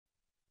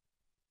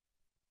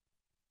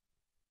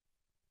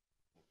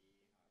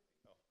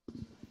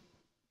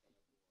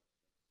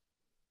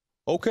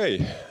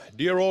Okay,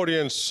 dear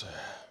audience,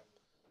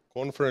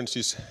 conference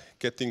is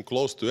getting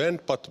close to end,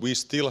 but we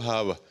still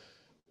have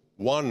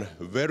one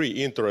very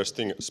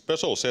interesting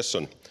special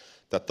session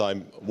that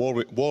I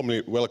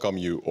warmly welcome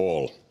you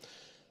all.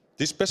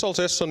 This special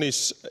session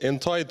is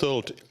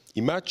entitled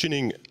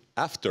Imagining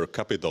After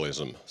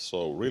Capitalism,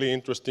 so really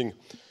interesting.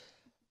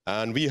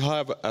 And we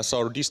have as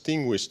our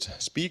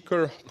distinguished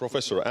speaker,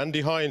 Professor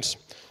Andy Hines.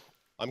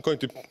 I'm going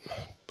to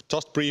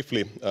just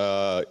briefly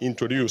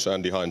introduce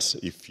Andy Hines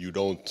if you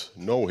don't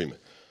know him.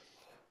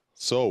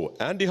 So,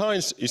 Andy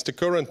Hines is the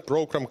current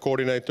program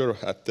coordinator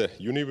at the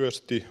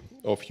University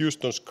of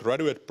Houston's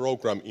graduate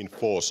program in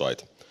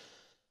Foresight.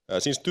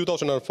 Since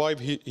 2005,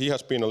 he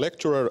has been a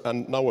lecturer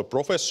and now a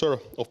professor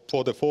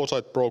for the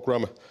Foresight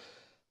program.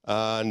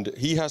 And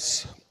he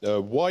has a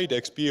wide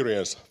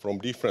experience from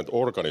different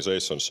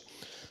organizations.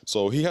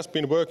 So he has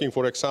been working,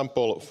 for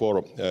example,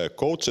 for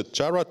Coach at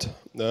Jarrett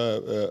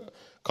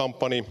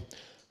company.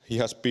 He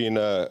has been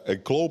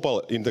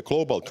in the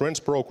Global Trends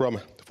program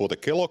for the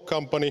Kellogg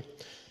company.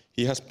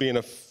 He has been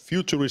a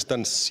futurist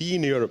and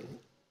senior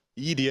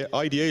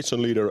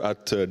ideation leader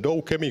at Dow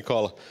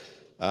Chemical.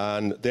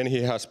 And then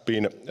he has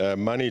been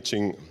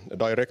managing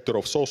director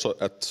of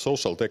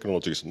social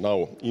technologies,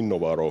 now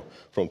Innovaro,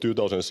 from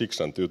 2006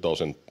 and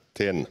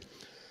 2010.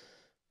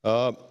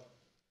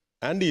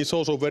 Andy is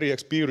also very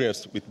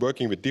experienced with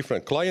working with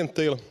different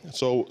clientele.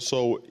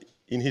 So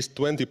in his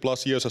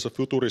 20+ years as a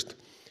futurist,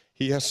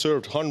 he has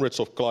served hundreds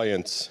of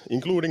clients,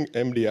 including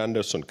MD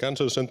Anderson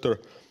Cancer Center,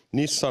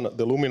 Nissan,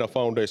 the Lumina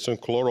Foundation,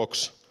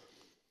 Clorox,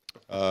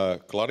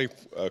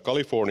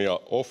 California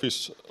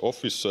Office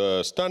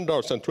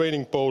Standards and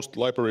Training Post,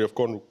 Library of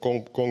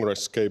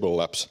Congress, Cable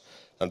Labs,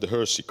 and the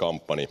Hershey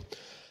Company.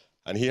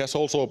 And he has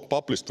also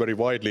published very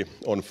widely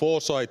on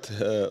Foresight,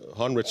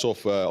 hundreds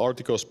of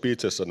articles,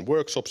 speeches, and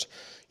workshops,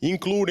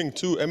 including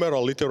 2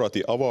 Emerald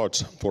Literary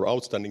Awards for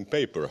Outstanding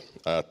Paper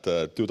at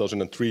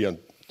 2003 and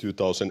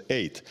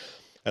 2008.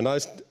 And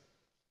as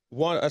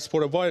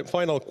for a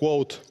final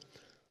quote,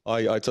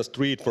 I just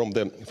read from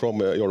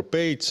your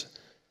page.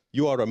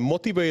 You are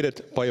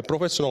motivated by a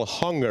professional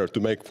hunger to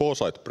make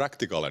Foresight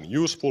practical and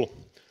useful,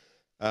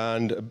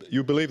 and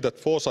you believe that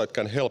Foresight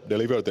can help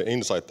deliver the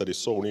insight that is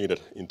so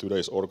needed in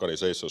today's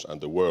organizations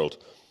and the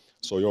world.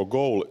 So your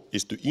goal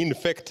is to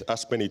infect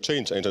as many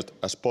change agents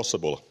as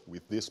possible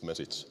with this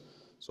message.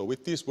 So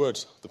with these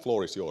words, the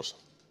floor is yours.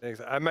 Thanks.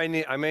 I may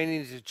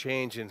need to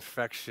change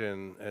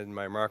infection in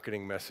my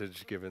marketing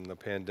message given the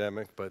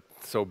pandemic, but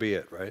so be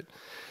it, right?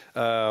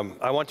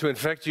 I want to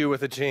infect you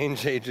with a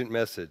change agent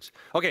message.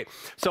 Okay,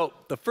 so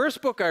the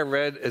first book I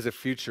read as a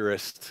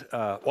futurist,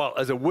 well,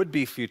 as a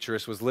would-be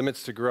futurist, was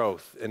Limits to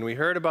Growth. And we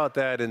heard about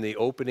that in the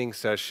opening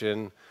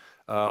session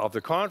of the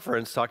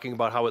conference, talking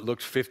about how it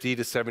looked 50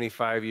 to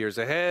 75 years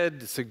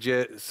ahead,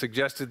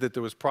 suggested that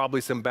there was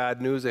probably some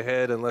bad news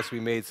ahead unless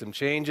we made some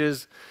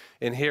changes.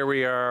 And here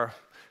we are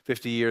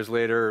 50 years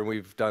later, and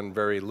we've done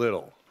very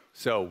little.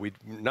 So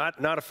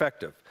not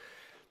effective.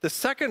 The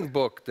second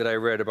book that I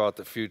read about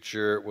the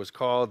future was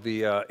called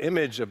The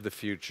Image of the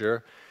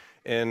Future,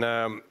 and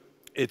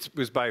it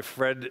was by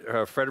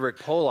Frederick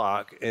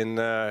Pollock,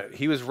 and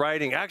he was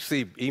writing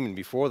actually even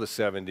before the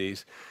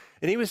 70s,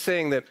 and he was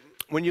saying that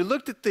when you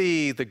looked at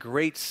the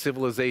great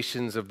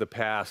civilizations of the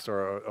past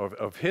or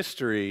of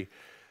history,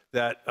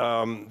 that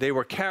they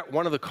were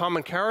one of the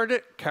common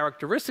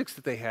characteristics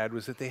that they had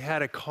was that they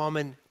had a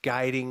common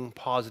guiding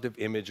positive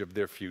image of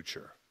their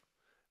future.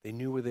 They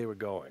knew where they were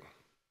going.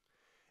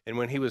 And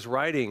when he was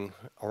writing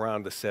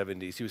around the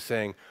 70s, he was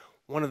saying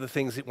one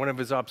of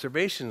his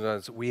observations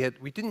was we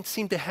didn't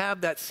seem to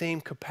have that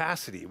same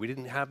capacity. We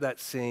didn't have that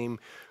same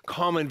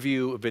common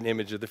view of an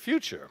image of the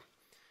future.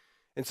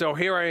 And so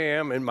here I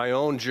am in my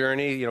own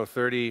journey,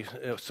 30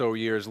 or so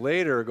years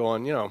later,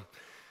 going,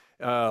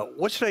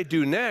 what should I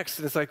do next?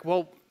 And it's like,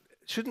 well,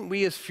 shouldn't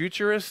we as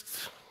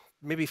futurists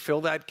maybe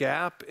fill that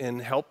gap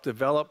and help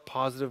develop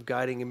positive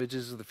guiding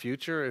images of the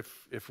future?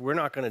 If we're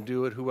not going to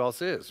do it, who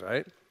else is,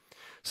 right?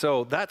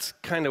 So that's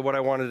kind of what I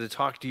wanted to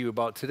talk to you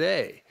about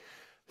today.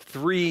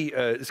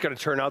 It's going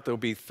to turn out there'll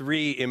be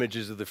 3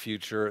 images of the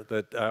future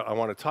that I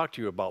want to talk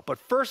to you about. But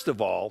first of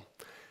all,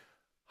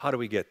 how do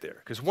we get there?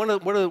 Because what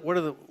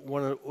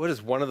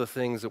is one of the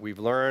things that we've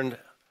learned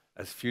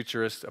as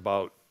futurists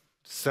about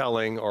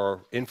selling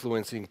or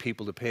influencing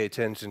people to pay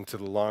attention to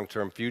the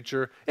long-term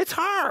future? It's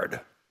hard.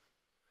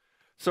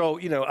 So,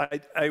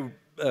 I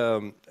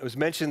was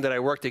mentioned that I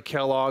worked at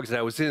Kellogg's and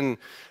I was in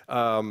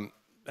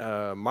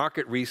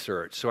market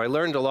research. So I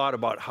learned a lot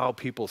about how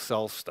people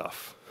sell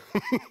stuff.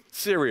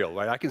 Cereal,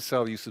 right? I can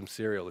sell you some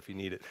cereal if you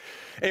need it.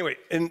 Anyway,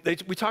 and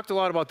we talked a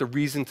lot about the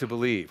reason to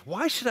believe.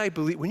 Why should I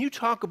believe? When you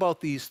talk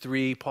about these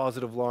 3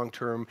 positive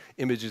long-term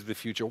images of the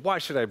future, why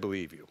should I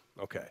believe you?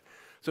 Okay.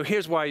 So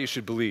here's why you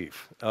should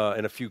believe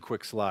in a few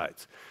quick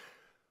slides.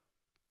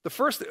 The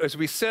first, as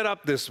we set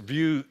up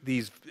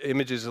these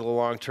images of the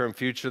long-term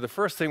future, the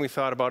first thing we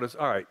thought about is,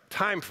 all right,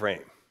 time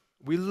frame.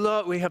 We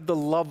have the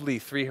lovely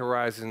 3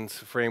 Horizons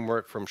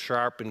framework from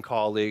Sharp and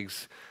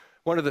colleagues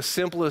One of the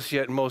simplest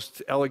yet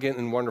most elegant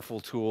and wonderful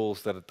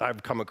tools that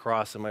I've come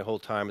across in my whole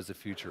time as a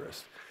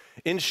futurist.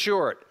 In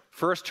short,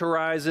 first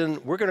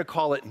horizon, we're going to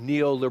call it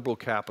neoliberal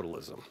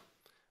capitalism.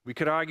 We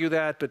could argue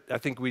that, but I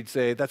think we'd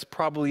say that's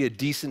probably a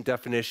decent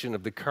definition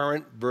of the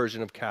current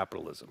version of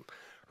capitalism.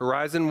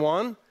 Horizon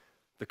 1,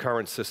 the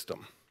current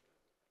system.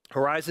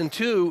 Horizon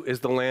 2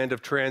 is the land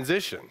of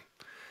transition.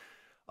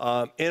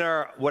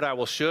 What I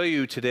will show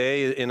you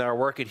today in our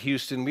work at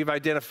Houston, we've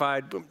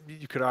identified,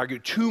 you could argue,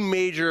 two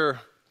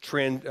major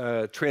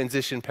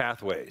transition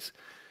pathways.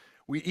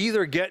 We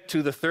either get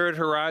to the third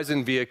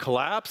horizon via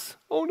collapse,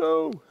 oh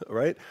no,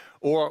 right?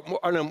 Or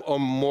a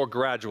more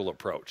gradual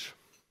approach.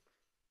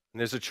 And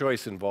there's a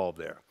choice involved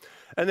there.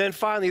 And then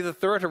finally, the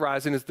third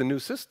horizon is the new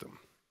system.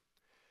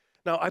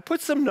 Now, I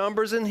put some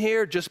numbers in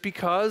here just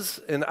because,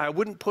 and I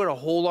wouldn't put a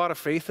whole lot of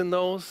faith in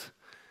those.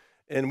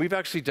 And we've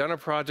actually done a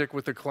project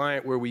with a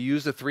client where we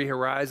used the 3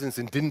 horizons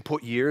and didn't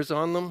put years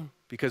on them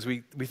because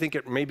we think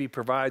it maybe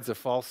provides a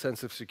false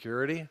sense of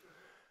security.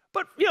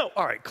 But, you know,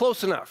 all right,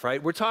 close enough,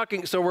 right?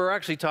 We're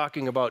actually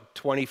talking about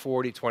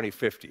 2040,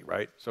 2050,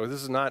 right? So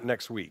this is not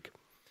next week.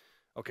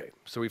 Okay,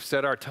 so we've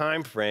set our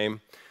time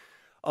frame.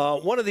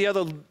 One of the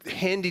other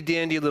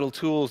handy-dandy little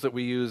tools that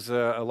we use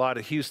a lot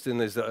at Houston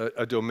is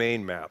a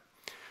domain map.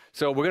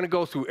 So we're going to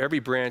go through every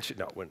branch.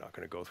 No, we're not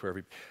going to go through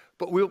every.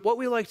 But what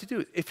we like to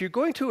do, if you're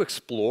going to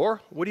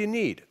explore, what do you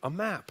need? A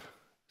map.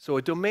 So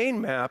a domain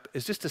map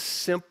is just a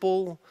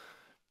simple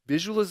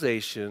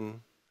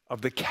visualization of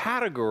the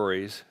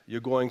categories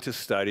you're going to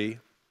study.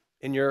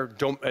 And your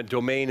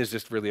domain is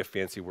just really a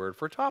fancy word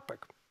for a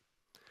topic.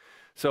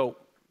 So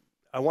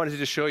I wanted to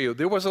just show you,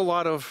 there was a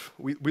lot of,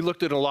 we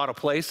looked at a lot of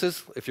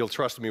places, if you'll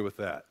trust me with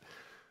that,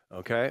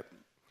 okay?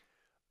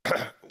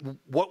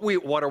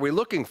 What are we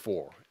looking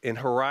for? In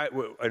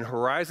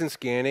horizon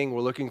scanning,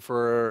 we're looking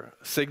for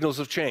signals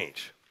of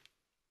change.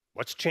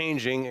 What's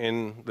changing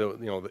in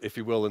if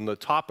you will, in the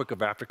topic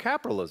of after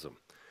capitalism?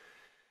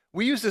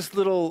 We use this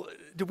little,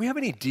 do we have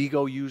any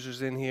Digo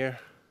users in here?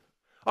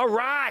 All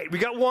right, we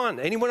got one.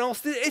 Anyone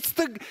else?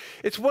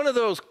 It's one of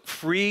those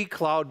free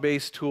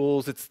cloud-based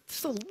tools. It's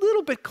just a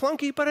little bit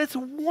clunky, but it's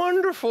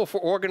wonderful for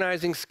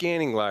organizing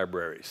scanning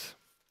libraries.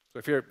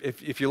 So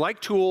if you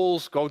like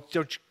tools, go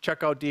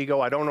check out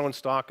Digo. I don't own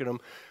stock in them,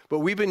 but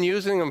we've been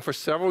using them for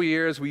several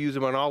years. We use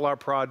them on all our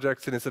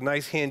projects, and it's a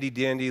nice,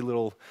 handy-dandy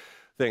little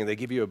thing. They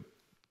give you a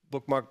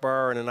bookmark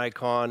bar and an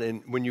icon,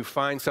 and when you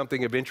find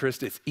something of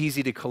interest, it's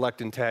easy to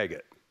collect and tag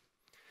it.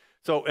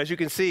 So as you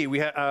can see, we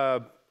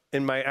have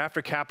in my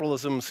after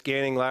capitalism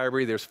scanning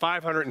library, there's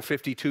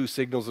 552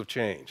 signals of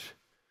change.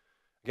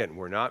 Again,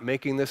 we're not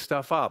making this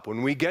stuff up.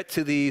 When we get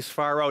to these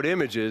far out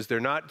images,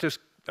 they're not just,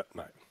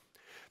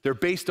 they're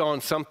based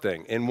on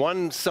something. And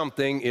one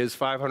something is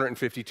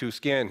 552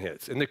 scan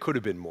hits. And there could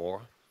have been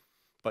more,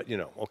 but you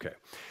know, okay.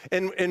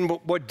 And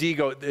what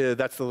Digo,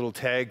 that's the little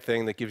tag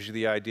thing that gives you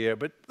the idea.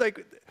 But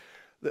like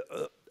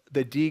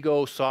the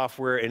Digo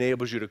software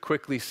enables you to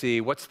quickly see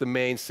what's the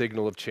main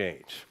signal of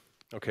change.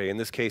 Okay, in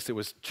this case, it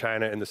was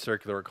China and the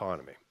circular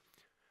economy.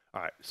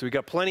 All right, so we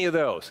got plenty of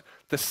those.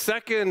 The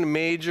second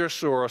major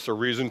source or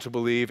reason to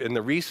believe in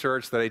the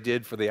research that I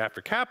did for the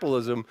after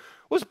capitalism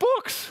was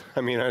books.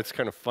 I mean, it's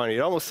kind of funny. It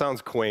almost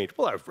sounds quaint.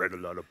 Well, I've read a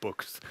lot of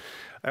books.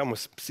 I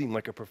almost seem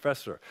like a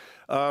professor.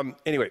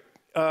 Anyway,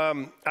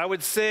 I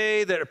would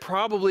say that it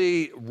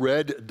probably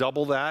read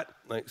double that.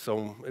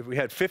 So if we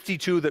had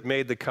 52 that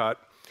made the cut,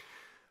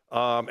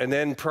 and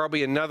then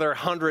probably another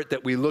 100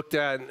 that we looked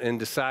at and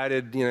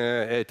decided, you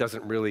know, it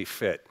doesn't really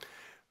fit.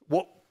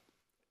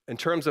 In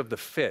terms of the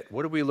fit,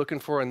 what are we looking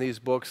for in these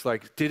books?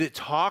 Like, did it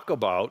talk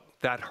about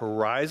that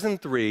Horizon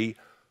 3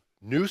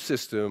 new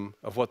system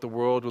of what the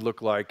world would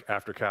look like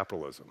after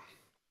capitalism?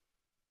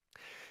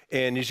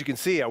 And as you can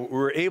see, we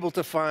were able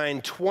to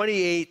find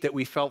 28 that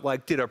we felt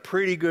like did a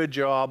pretty good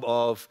job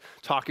of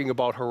talking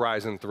about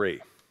Horizon 3.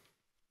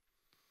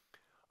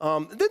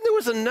 Then there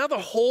was another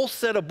whole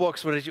set of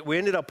books that we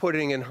ended up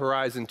putting in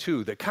Horizon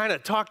 2 that kind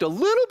of talked a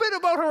little bit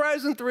about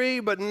Horizon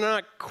 3, but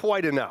not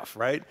quite enough,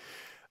 right?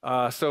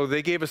 So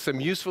they gave us some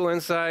useful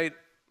insight.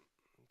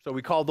 So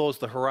we call those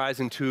the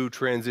Horizon 2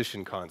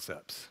 transition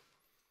concepts.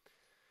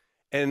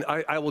 And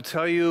I will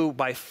tell you,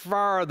 by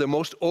far, the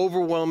most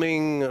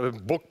overwhelming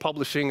book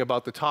publishing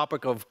about the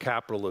topic of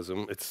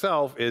capitalism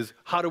itself is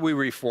how do we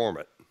reform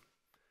it?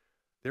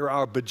 There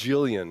are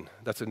bajillion,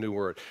 that's a new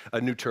word,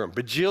 a new term,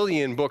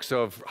 bajillion books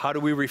of how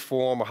do we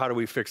reform or how do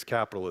we fix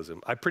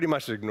capitalism. I pretty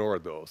much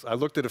ignored those. I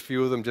looked at a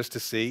few of them just to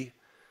see,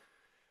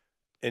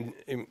 and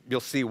you'll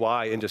see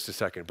why in just a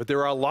second. But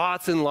there are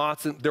lots and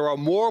lots, there are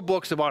more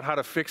books about how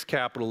to fix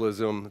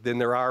capitalism than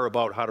there are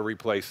about how to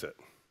replace it.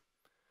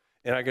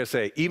 And I gotta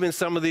say, even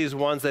some of these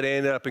ones that I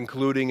ended up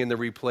including in the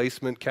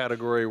replacement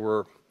category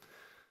were,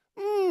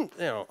 you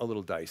know, a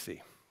little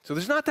dicey. So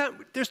there's not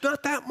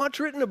that much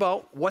written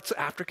about what's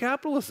after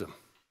capitalism,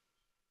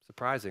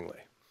 surprisingly.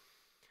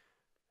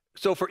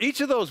 So for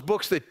each of those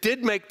books that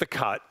did make the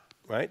cut,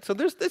 right? So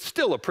it's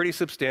still a pretty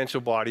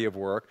substantial body of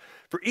work.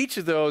 For each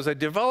of those, I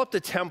developed a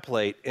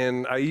template,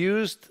 and I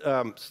used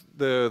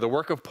the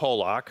work of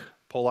Polak,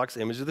 Pollock's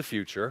Image of the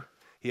Future.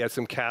 He had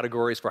some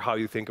categories for how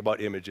you think about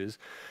images.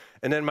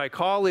 And then my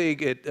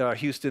colleague at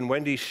Houston,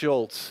 Wendy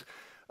Schultz,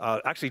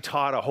 actually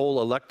taught a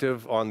whole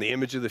elective on the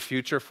image of the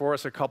future for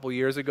us a couple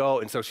years ago.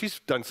 And so she's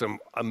done some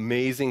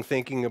amazing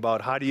thinking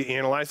about how do you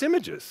analyze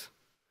images.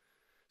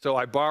 So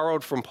I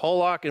borrowed from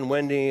Pollock and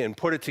Wendy and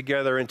put it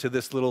together into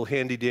this little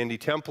handy-dandy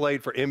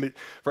template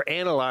for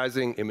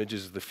analyzing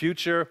images of the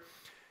future.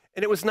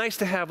 And it was nice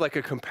to have like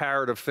a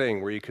comparative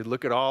thing where you could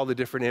look at all the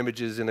different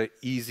images in an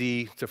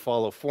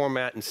easy-to-follow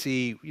format and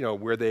see,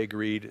 where they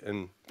agreed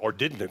or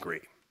didn't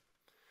agree.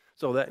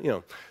 So that,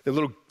 the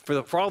little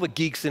for all the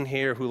geeks in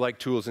here who like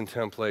tools and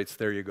templates,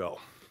 there you go.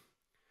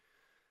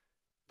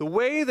 The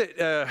way that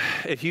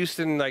at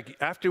Houston,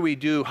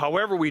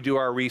 however we do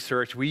our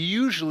research, we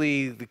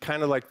usually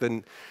kind of like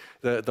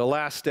the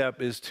last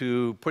step is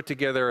to put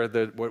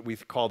together what we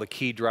call the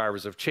key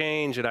drivers of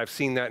change, and I've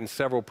seen that in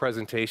several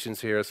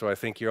presentations here, so I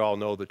think you all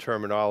know the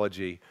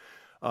terminology.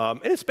 And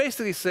it's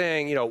basically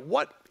saying,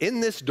 what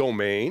in this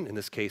domain, in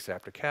this case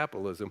after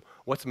capitalism,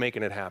 what's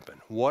making it happen?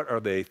 What are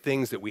the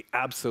things that we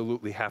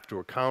absolutely have to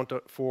account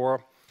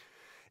for?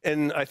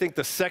 And I think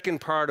the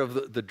second part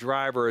of the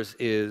drivers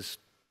is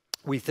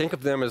we think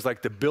of them as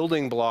like the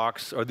building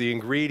blocks or the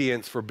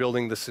ingredients for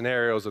building the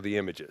scenarios or the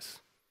images,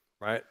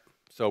 right?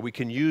 So we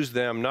can use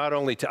them not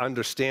only to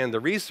understand the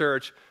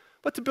research,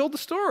 but to build the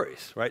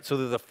stories, right? So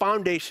they're the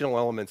foundational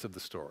elements of the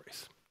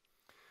stories.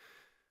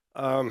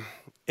 And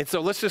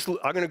so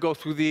I'm going to go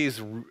through these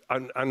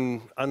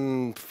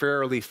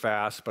unfairly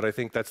fast, but I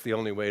think that's the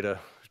only way to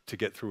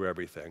get through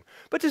everything.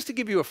 But just to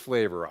give you a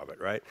flavor of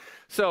it, right?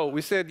 So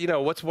we said,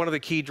 what's one of the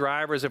key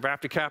drivers of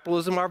after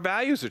capitalism? Our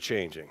values are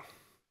changing.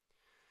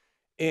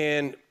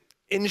 And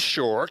in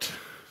short,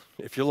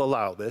 if you'll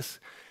allow this,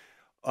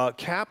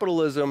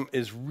 capitalism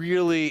is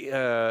really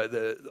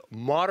the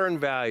modern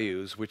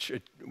values, which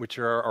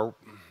are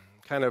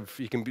kind of,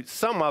 you can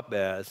sum up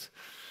as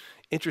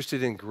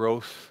interested in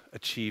growth,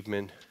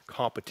 achievement,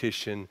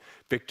 competition,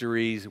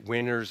 victories,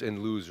 winners,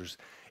 and losers.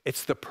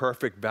 It's the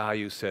perfect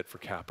value set for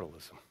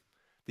capitalism.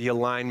 The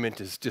alignment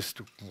is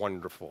just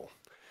wonderful.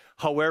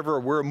 However,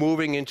 we're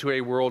moving into a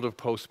world of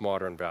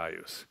postmodern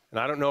values. And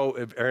I don't know,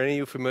 are any of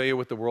you familiar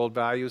with the World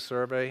Values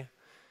Survey?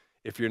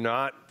 If you're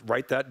not,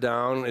 write that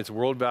down. It's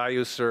World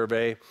Values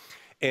Survey.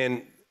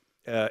 And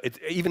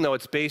even though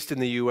it's based in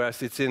the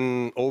US, it's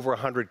in over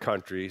 100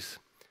 countries.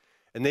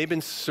 And they've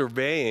been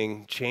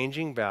surveying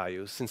changing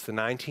values since the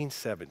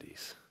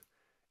 1970s,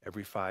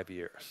 every 5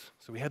 years.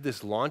 So we have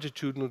this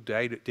longitudinal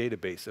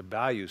database of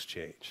values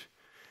change.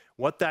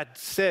 What that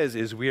says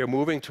is we are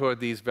moving toward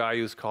these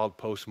values called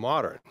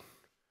postmodern,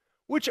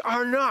 which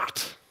are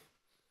not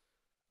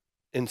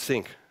in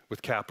sync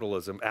with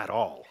capitalism at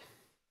all.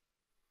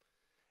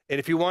 And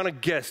if you want to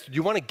guess,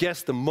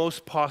 the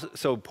most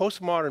so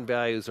postmodern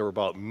values are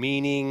about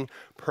meaning,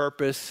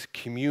 purpose,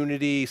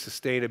 community,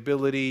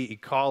 sustainability,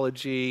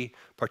 ecology,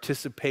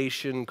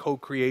 participation,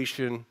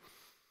 co-creation.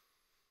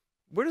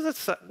 Where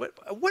does that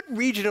what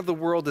region of the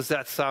world does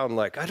that sound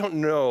like? I don't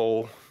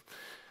know.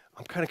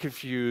 I'm kind of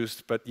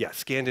confused, but yeah,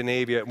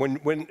 Scandinavia.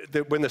 When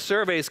the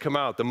surveys come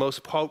out, the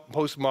most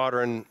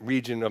postmodern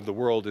region of the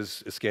world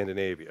is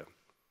Scandinavia.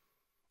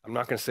 I'm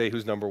not going to say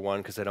who's number one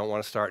because I don't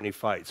want to start any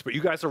fights, but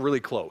you guys are really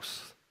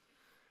close.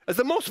 As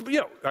the most,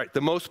 all right, the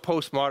most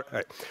postmodern. All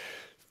right.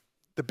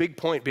 The big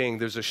point being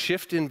there's a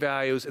shift in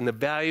values, and the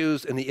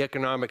values and the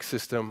economic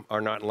system are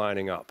not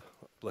lining up.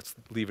 Let's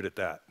leave it at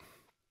that.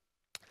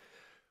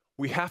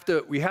 We have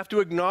to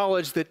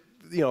acknowledge that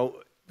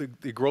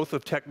the growth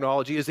of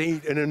technology is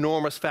an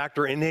enormous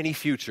factor in any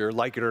future,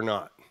 like it or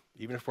not.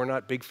 Even if we're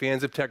not big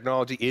fans of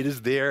technology, it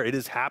is there, it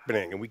is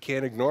happening, and we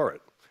can't ignore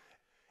it.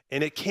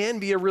 And it can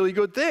be a really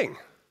good thing.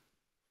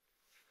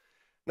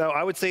 Now,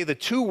 I would say the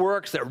two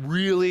works that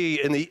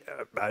really,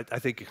 I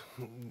think,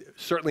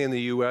 certainly in the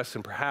US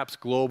and perhaps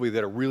globally,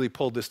 that have really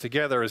pulled this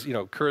together is,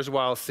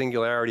 Kurzweil's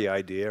singularity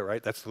idea,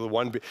 right? That's the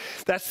one.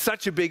 That's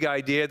such a big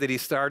idea that he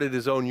started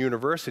his own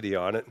university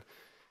on it.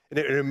 And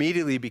it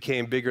immediately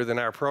became bigger than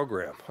our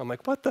program. I'm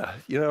like, what the,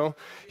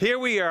 Here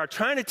we are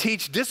trying to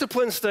teach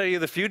discipline study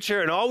of the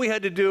future, and all we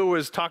had to do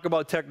was talk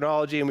about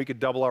technology, and we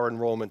could double our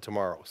enrollment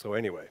tomorrow. So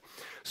anyway,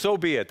 so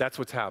be it. That's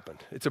what's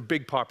happened. It's a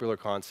big popular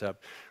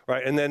concept,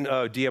 right? And then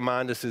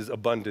Diamandis'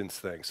 abundance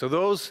thing. So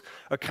those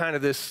are kind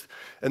of this,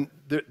 and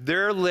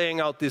they're laying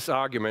out this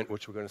argument,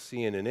 which we're going to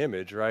see in an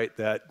image, right,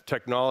 that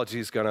technology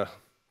is going to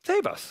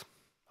save us.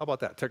 How about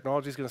that?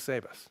 Technology is going to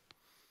save us.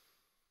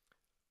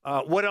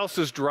 What else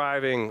is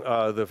driving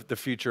the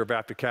future of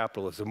after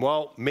capitalism?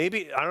 Well,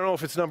 maybe, I don't know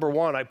if it's number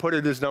one. I put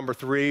it as number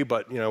three,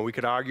 but we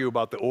could argue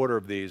about the order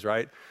of these,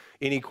 right?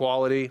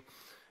 Inequality.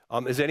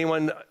 Has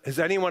anyone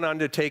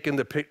undertaken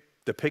the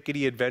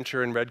Piketty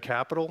adventure in Red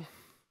Capital?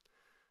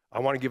 I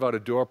want to give out a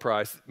door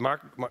prize.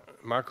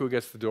 Mark, who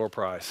gets the door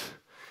prize?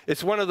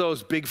 It's one of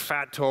those big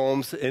fat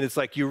tomes, and it's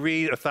like you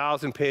read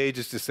 1,000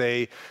 pages to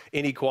say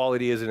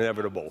inequality is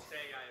inevitable. Say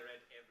I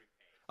read every page.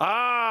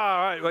 Ah,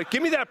 all right. Well,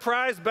 give me that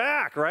prize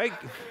back, right?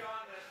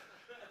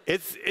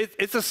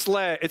 It's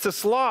a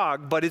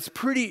slog, but it's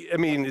pretty, I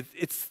mean,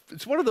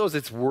 it's one of those,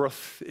 it's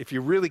worth, if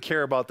you really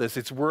care about this,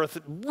 it's worth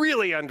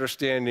really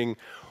understanding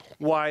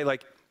why,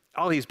 like,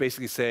 all he's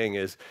basically saying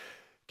is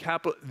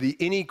the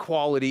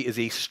inequality is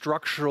a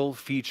structural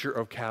feature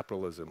of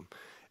capitalism.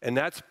 And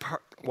that's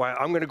why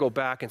I'm going to go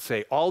back and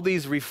say all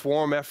these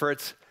reform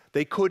efforts,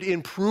 they could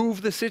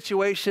improve the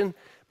situation,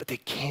 but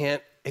it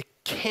can't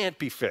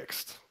be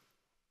fixed.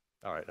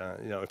 All right,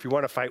 if you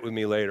want to fight with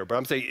me later, but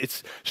I'm saying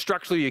it's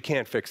structurally you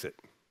can't fix it.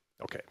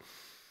 Okay,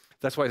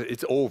 that's why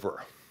it's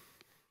over.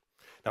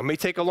 Now, it may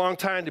take a long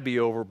time to be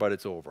over, but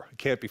it's over. It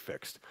can't be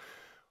fixed.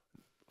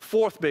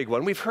 Fourth big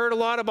one, we've heard a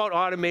lot about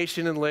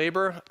automation and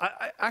labor.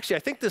 Actually, I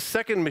think the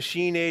second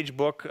Machine Age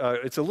book,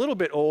 it's a little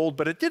bit old,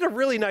 but it did a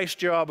really nice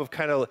job of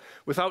kind of,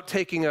 without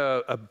taking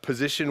a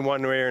position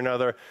one way or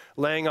another,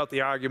 laying out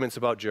the arguments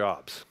about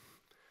jobs.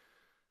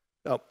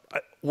 Now,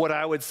 what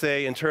I would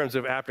say in terms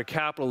of after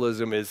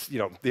capitalism is,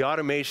 the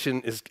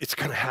automation it's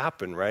going to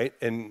happen, right?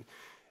 And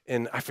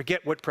I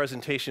forget what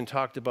presentation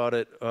talked about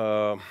it,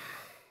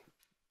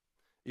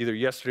 either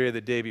yesterday or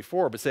the day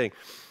before, but saying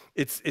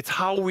it's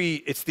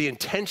the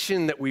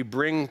intention that we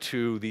bring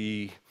to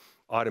the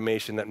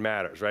automation that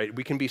matters, right?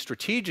 We can be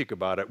strategic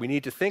about it. We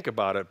need to think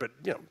about it, but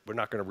we're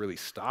not going to really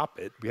stop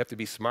it. We have to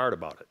be smart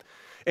about it.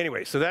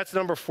 Anyway, so that's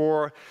number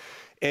 4.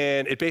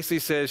 And it basically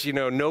says,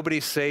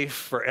 nobody's safe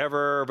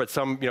forever, but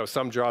some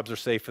jobs are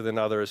safer than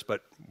others,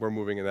 but we're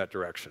moving in that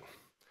direction.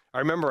 I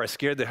remember I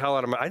scared the hell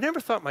out of I never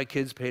thought my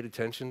kids paid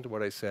attention to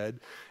what I said.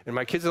 And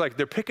my kids are like,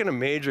 they're picking a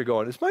major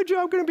going, is my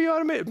job going to be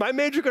automated? My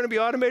major going to be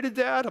automated,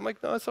 Dad? I'm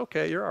like, no, it's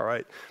okay, you're all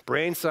right.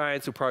 Brain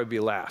science will probably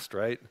be last,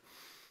 right?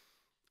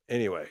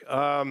 Anyway,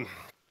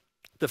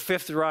 the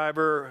 5th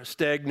driver,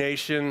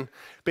 stagnation,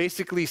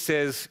 basically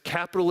says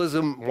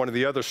capitalism, one of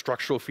the other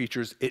structural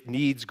features, it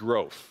needs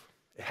growth.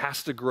 It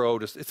has to grow.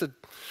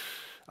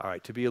 All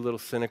right, to be a little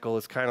cynical,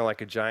 it's kind of like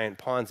a giant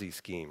Ponzi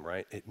scheme,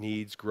 right? It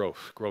needs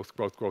growth, growth,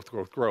 growth, growth,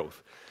 growth,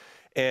 growth.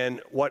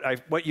 And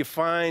what you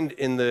find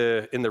in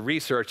the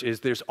research is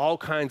there's all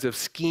kinds of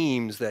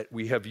schemes that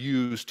we have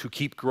used to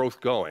keep growth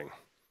going.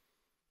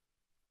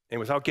 And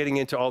without getting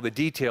into all the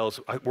details,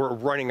 we're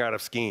running out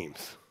of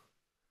schemes.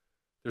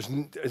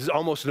 There's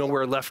almost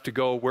nowhere left to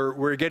go.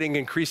 We're getting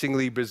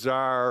increasingly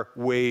bizarre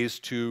ways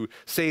to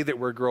say that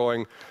we're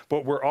growing,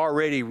 but we're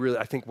already really,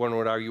 I think one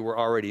would argue, we're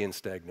already in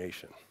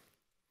stagnation.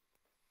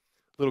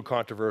 A little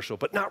controversial,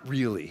 but not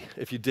really.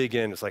 If you dig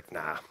in, it's like,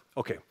 nah.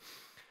 Okay.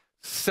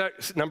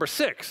 Number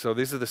 6, so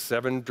these are the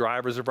 7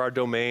 drivers of our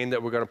domain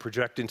that we're going to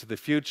project into the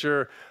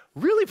future.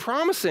 Really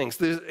promising.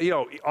 So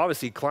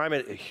obviously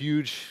climate,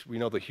 we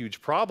know the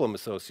huge problem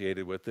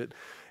associated with it,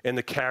 and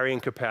the carrying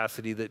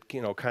capacity that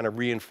kind of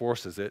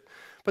reinforces it.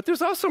 But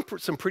there's also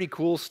some pretty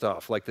cool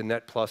stuff, like the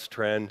net plus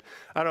trend.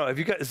 I don't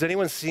know, has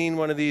anyone seen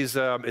one of these?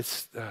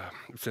 It's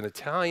an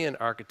Italian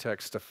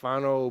architect,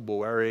 Stefano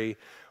Boeri,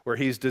 where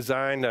he's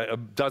designed a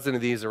dozen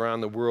of these around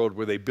the world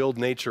where they build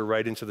nature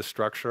right into the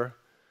structure.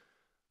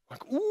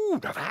 Like, ooh,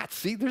 now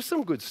see, there's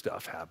some good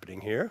stuff happening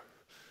here.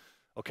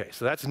 Okay,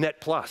 so that's net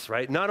plus,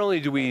 right? Not only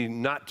do we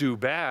not do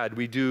bad,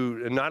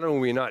 not only are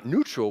we not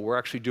neutral, we're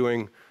actually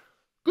doing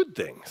good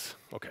things.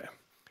 Okay.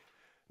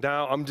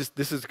 Now,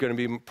 this is going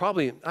to be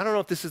probably, I don't know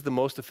if this is the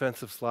most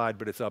offensive slide,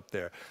 but it's up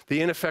there.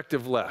 The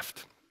ineffective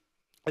left.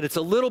 And it's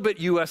a little bit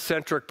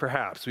US-centric,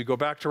 perhaps. We go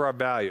back to our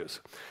values.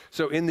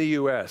 So in the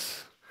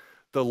US,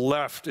 the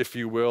left, if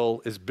you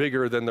will, is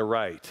bigger than the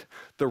right.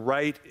 The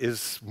right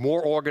is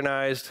more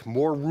organized,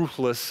 more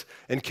ruthless,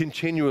 and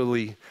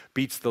continually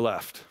beats the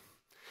left.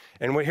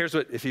 And here's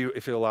what, if you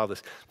allow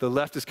this, the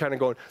left is kind of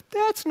going,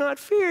 that's not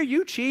fair,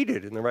 you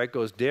cheated. And the right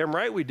goes, damn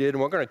right we did,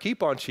 and we're going to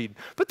keep on cheating.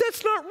 But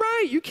that's not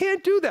right, you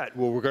can't do that.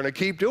 Well, we're going to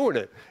keep doing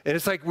it. And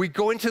it's like we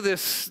go into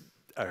this,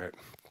 all right,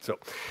 so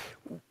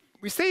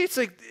we say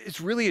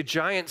it's really a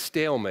giant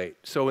stalemate.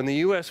 So in the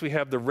US, we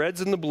have the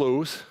reds and the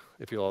blues,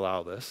 if you'll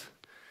allow this.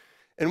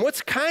 And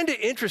what's kind of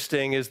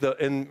interesting is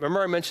and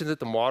remember I mentioned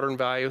that the modern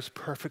values,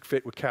 perfect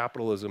fit with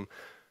capitalism.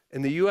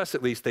 In the US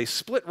at least, they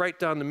split right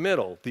down the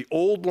middle. The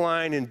old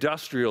line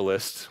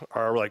industrialists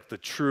are like the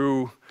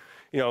true,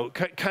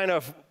 kind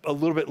of a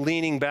little bit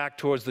leaning back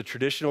towards the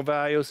traditional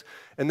values.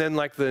 And then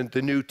like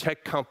the new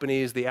tech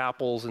companies, the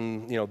Apples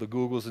and the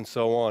Googles and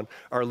so on,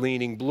 are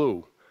leaning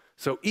blue.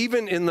 So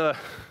even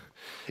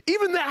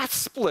that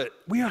split,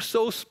 we are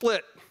so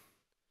split.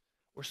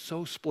 We're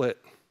so split.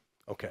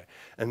 Okay,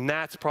 and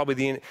that's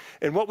probably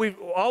and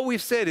all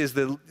we've said is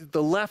the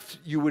left,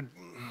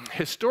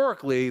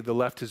 historically, the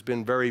left has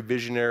been very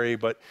visionary,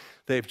 but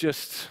they've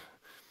just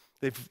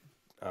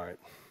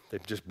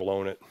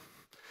blown it.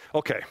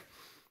 Okay,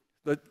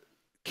 the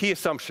key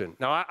assumption.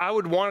 Now, I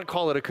would want to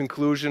call it a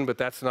conclusion, but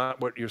that's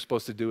not what you're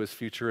supposed to do as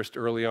futurist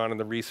early on in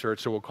the research,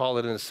 so we'll call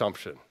it an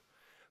assumption.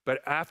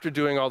 But after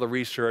doing all the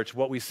research,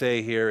 what we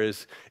say here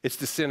is it's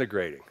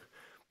disintegrating.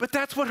 But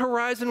that's what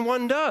Horizon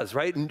 1 does,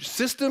 right? And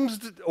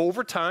systems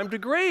over time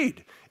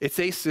degrade. It's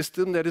a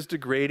system that is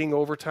degrading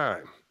over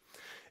time.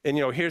 And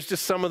here's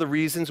just some of the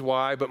reasons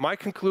why, but my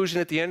conclusion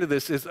at the end of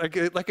this is,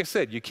 like I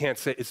said, we can't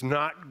save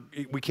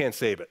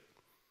it.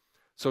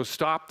 So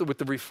stop with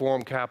the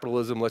reform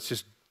capitalism. Let's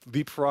just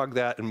leapfrog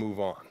that and move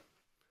on.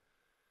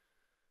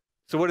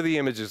 So what do the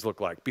images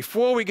look like?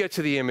 Before we get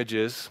to the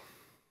images,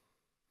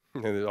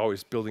 and they're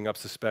always building up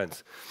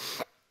suspense,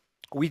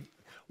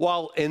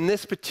 while in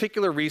this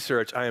particular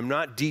research, I am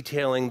not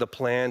detailing the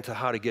plan to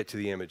how to get to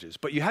the images,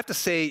 but you have to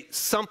say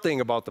something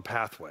about the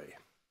pathway.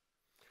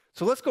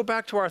 So let's go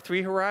back to our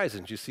 3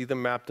 horizons. You see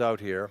them mapped out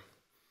here.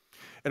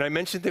 And I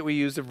mentioned that we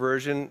use the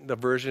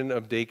version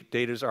of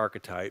Data's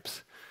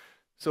archetypes.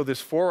 So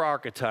there's 4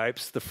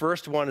 archetypes. The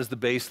first one is the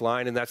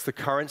baseline, and that's the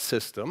current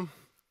system.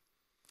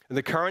 And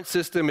the current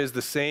system is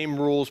the same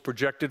rules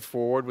projected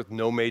forward with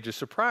no major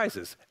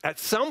surprises. At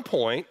some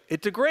point,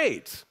 it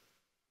degrades,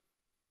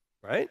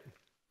 right?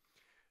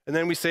 And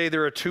then we say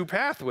there are 2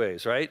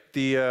 pathways, right?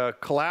 The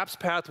collapse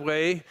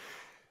pathway.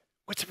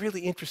 What's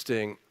really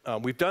interesting,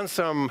 we've done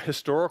some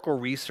historical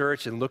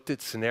research and looked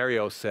at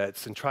scenario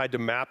sets and tried to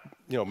map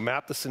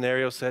the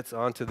scenario sets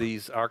onto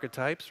these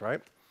archetypes,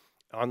 right?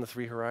 On the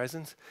 3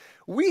 horizons.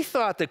 We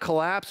thought that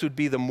collapse would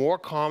be the more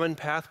common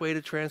pathway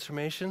to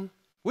transformation.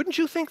 Wouldn't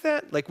you think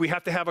that? Like we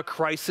have to have a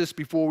crisis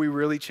before we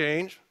really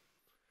change?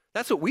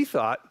 That's what we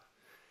thought.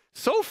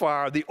 So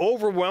far, the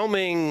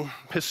overwhelming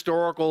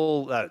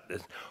historical,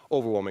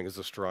 overwhelming is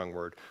a strong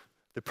word,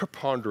 the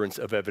preponderance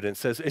of evidence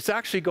says it's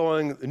actually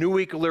going new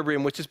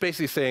equilibrium, which is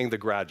basically saying the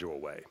gradual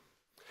way.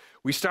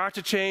 We start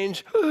to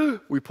change,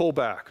 we pull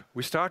back.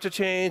 We start to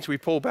change, we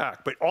pull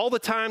back. But all the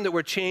time that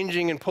we're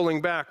changing and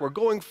pulling back, we're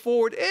going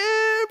forward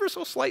ever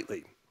so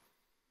slightly.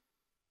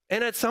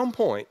 And at some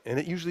point, and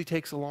it usually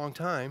takes a long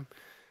time,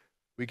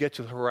 we get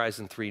to the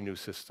Horizon 3 new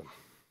system.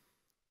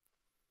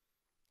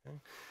 Okay?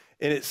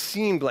 And it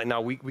seemed like, now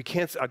we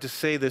can't, I'll just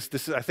say this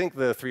is, I think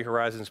the 3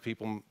 Horizons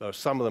people,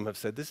 some of them have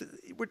said,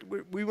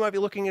 we might be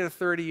looking at a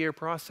 30-year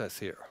process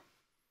here,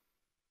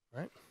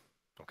 right?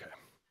 Okay.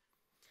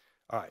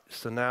 All right,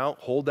 so now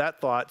hold that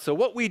thought. So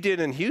what we did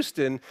in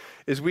Houston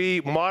is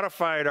we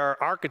modified our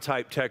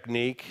archetype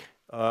technique.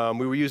 We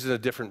were using a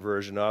different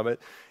version of it.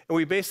 And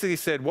we basically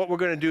said, what we're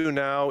gonna do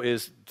now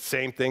is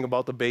same thing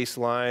about the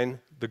baseline,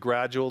 the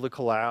gradual, the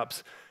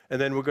collapse, and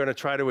then we're going to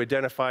try to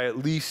identify at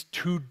least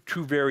two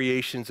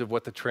variations of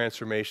what the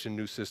transformation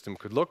new system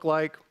could look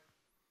like.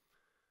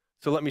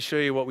 So let me show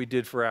you what we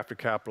did for after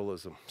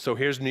capitalism. So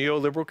here's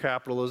neoliberal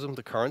capitalism,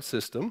 the current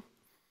system.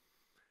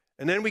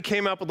 And then we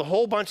came up with a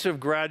whole bunch of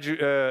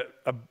I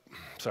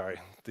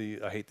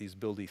hate these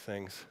buildy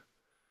things.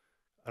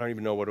 I don't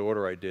even know what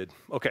order I did.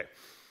 Okay.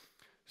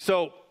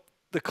 So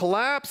the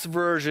collapse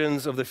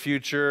versions of the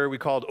future we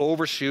called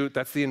overshoot.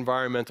 That's the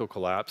environmental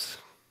collapse.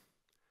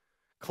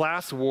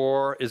 Class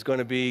war is going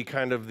to be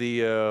kind of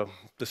the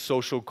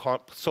social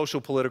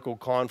political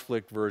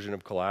conflict version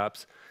of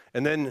collapse.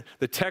 And then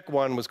the tech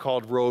one was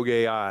called rogue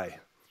AI.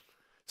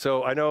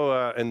 So I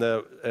know in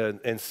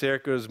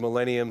Serco's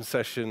Millennium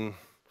session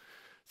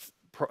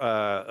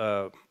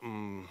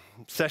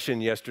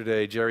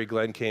yesterday, Jerry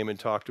Glenn came and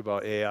talked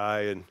about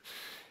AI, and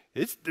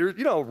it's there,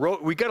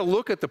 we got to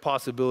look at the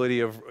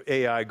possibility of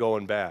AI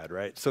going bad,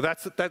 right? So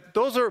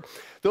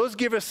those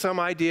give us some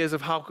ideas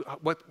of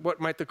what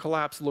might the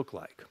collapse look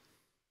like.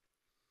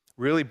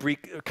 Really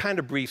kind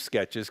of brief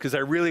sketches, because I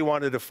really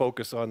wanted to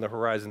focus on the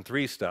Horizon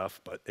 3 stuff,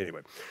 but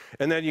anyway.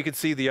 And then you can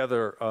see the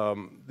other,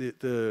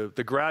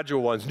 the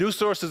gradual ones. New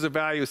sources of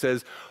value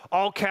says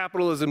all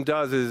capitalism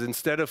does is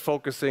instead of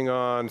focusing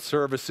on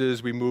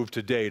services, we move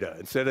to data.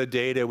 Instead of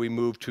data, we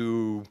move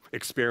to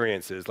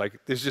experiences. Like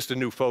there's just a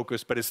new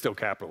focus, but it's still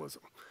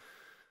capitalism.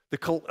 The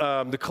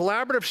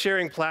collaborative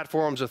sharing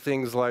platforms are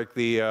things like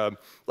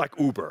like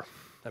Uber.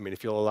 I mean,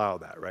 if you'll allow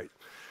that, right?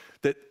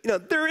 That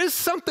there is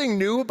something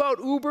new about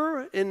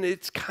Uber, and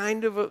it's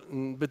kind of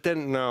but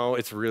then no,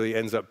 it really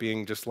ends up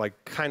being just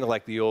kind of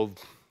like the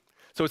old.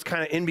 So it's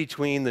kind of in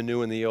between the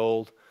new and the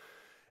old.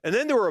 And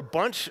then there were a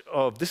bunch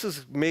of, this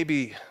is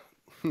maybe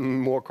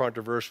more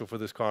controversial for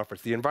this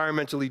conference, the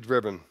environmentally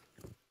driven.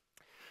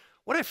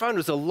 What I found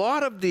was a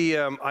lot of the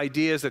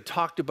ideas that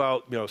talked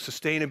about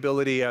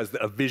sustainability as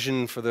a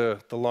vision for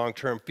the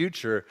long-term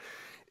future,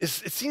 it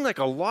seemed like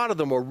a lot of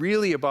them were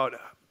really about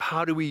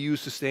how do we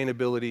use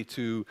sustainability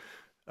to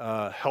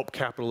help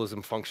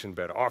capitalism function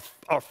better,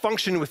 or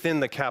function within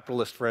the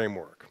capitalist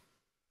framework.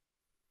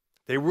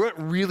 They weren't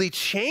really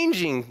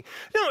changing.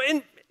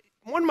 And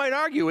one might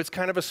argue it's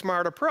kind of a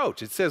smart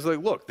approach. It says,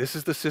 look, this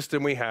is the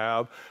system we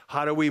have.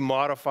 How do we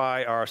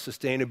modify our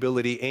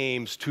sustainability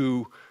aims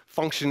to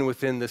function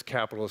within this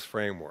capitalist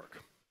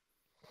framework?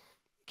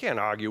 Can't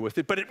argue with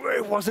it, but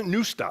it wasn't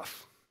new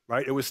stuff,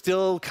 right? It was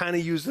still kind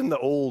of using the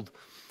old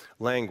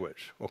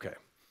language. Okay.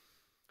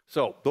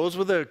 So those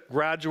were the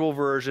gradual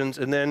versions,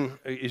 and then,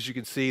 as you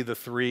can see, the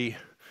 3,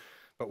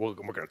 but we're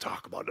going to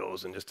talk about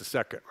those in just a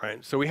second,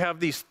 right? So we have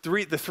the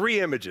 3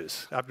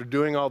 images. After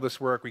doing all this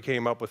work, we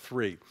came up with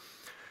 3.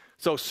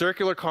 So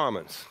circular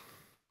commons.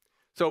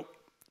 So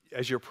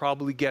as you're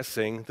probably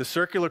guessing, the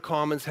circular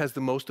commons has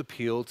the most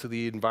appeal to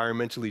the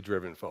environmentally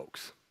driven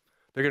folks.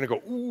 They're going to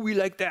go, ooh, we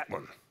like that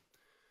one.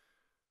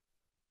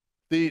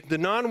 The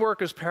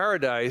non-workers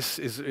paradise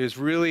is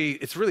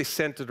really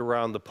centered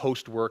around the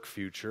post-work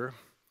future.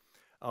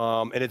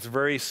 and it's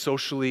very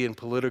socially and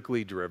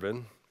politically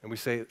driven. And we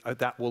say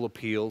that will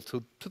appeal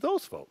to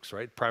those folks,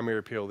 right? Primary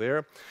appeal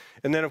there.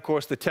 And then, of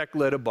course, the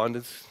tech-led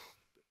abundance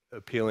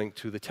appealing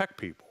to the tech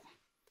people.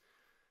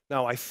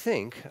 Now, I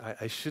think,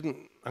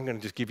 I'm going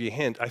to just give you a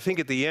hint. I think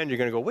at the end, you're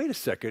going to go, wait a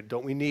second,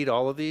 don't we need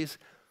all of these?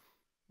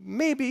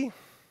 Maybe.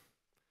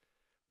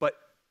 But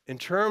in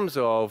terms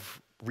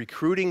of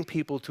recruiting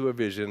people to a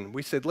vision,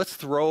 we said, let's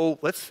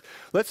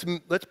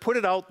put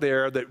it out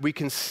there that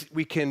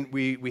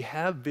we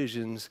have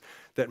visions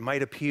that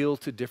might appeal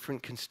to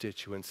different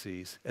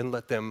constituencies and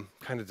let them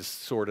kind of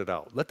just sort it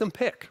out. Let them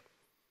pick.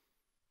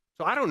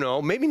 So I don't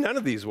know, maybe none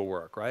of these will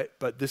work, right?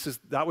 But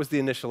that was the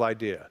initial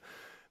idea.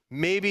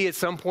 Maybe at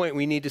some point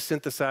we need to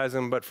synthesize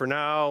them, but for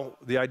now,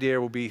 the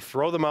idea will be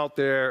throw them out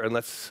there and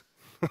let's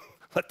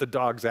let the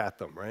dogs at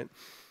them, right?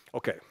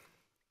 Okay.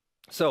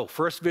 So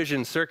first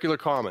vision, circular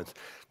commons.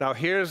 Now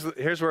here's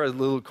where it's a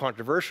little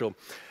controversial.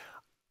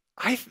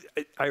 I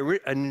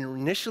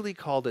initially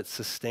called it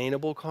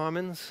sustainable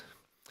commons.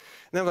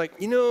 And I'm like,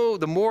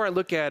 the more I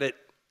look at it,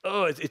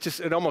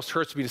 it almost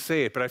hurts me to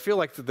say it, but I feel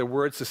like the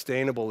word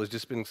sustainable has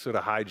just been sort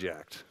of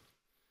hijacked.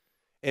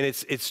 And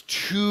it's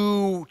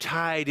too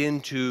tied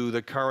into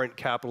the current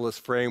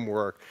capitalist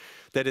framework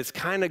that it's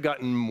kind of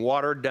gotten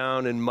watered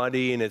down and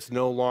muddy, and it's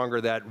no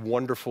longer that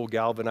wonderful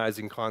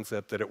galvanizing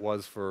concept that it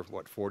was for,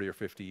 40 or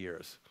 50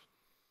 years.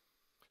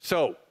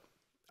 So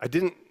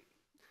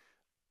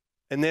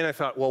and then I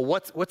thought, well,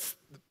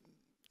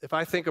 if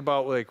I think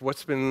about what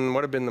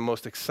have been the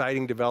most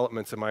exciting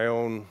developments in my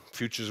own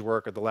futures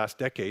work of the last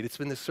decade, it's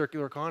been the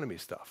circular economy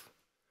stuff.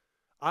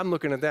 I'm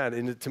looking at that,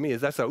 and to me,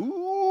 that's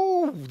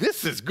ooh,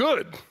 this is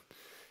good.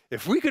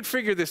 If we could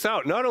figure this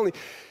out, not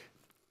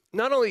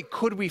only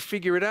could we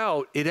figure it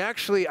out, it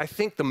actually, I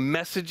think the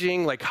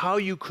messaging, like how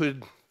you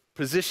could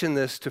position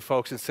this to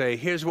folks and say,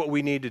 here's what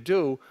we need to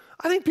do,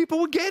 I think people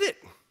would get it.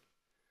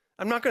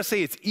 I'm not going to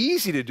say it's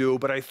easy to do,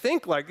 but I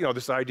think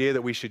this idea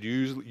that we should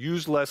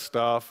use less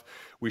stuff,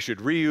 we should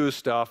reuse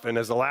stuff, and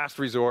as a last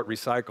resort,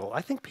 recycle.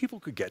 I think people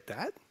could get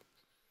that.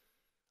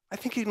 I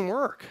think it can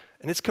work.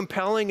 And it's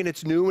compelling, and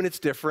it's new, and it's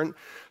different.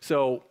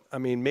 So,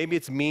 maybe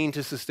it's mean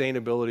to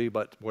sustainability,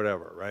 but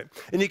whatever, right?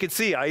 And you can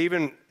see,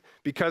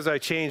 because I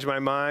changed my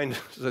mind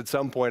at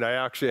some point, I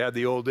actually had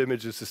the old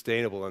image of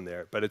sustainable in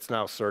there, but it's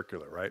now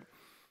circular, right?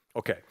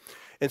 Okay.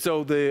 And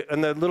so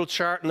on the little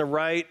chart on the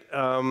right,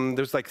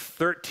 there's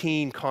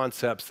 13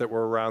 concepts that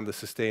were around the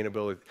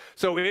sustainability.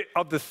 So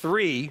of the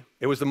three,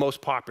 it was the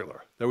most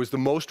popular. There was the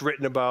most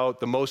written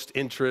about, the most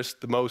interest,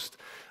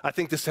 I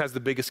think this has the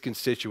biggest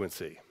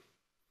constituency.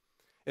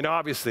 And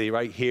obviously,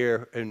 right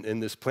here in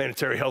this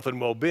planetary health and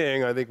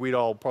well-being, I think we'd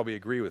all probably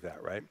agree with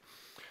that, right?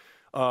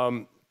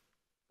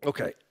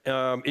 Okay,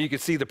 you can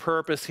see the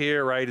purpose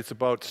here, right? It's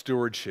about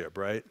stewardship,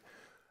 right?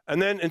 And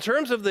then in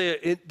terms of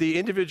the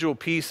individual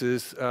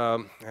pieces,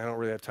 I don't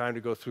really have time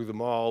to go through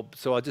them all,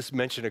 so I'll just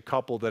mention a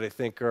couple that I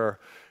think are,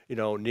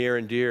 near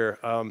and dear.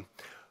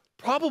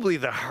 Probably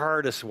the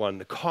hardest one,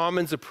 the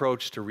commons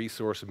approach to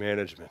resource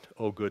management.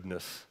 Oh,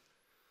 goodness.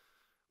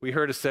 We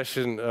heard a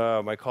session,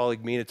 my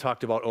colleague Mina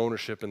talked about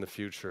ownership in the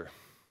future.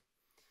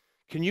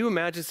 Can you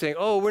imagine saying,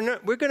 oh,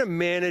 we're going to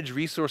manage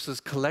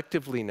resources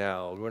collectively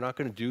now. We're not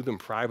going to do them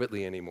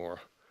privately anymore.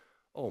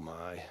 Oh,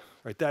 my.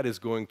 Right, that is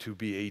going to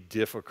be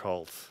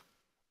difficult.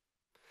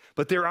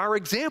 But there are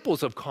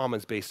examples of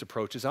commons-based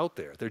approaches out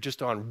there. They're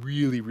just on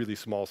really, really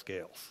small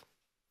scales.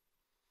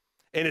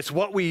 And it's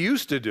what we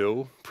used to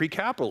do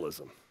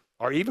pre-capitalism,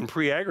 or even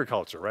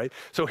pre-agriculture, right?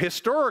 So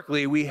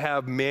historically, we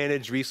have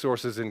managed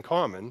resources in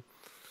common,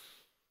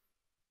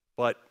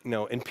 but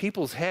in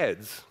people's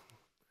heads,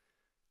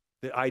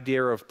 the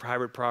idea of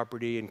private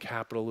property and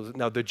capitalism.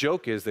 Now, the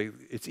joke is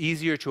it's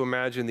easier to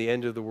imagine the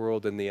end of the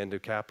world than the end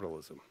of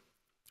capitalism.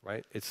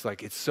 Right? It's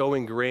so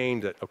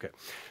ingrained that, okay.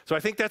 So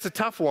I think that's a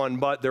tough one,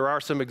 but there are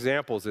some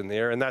examples in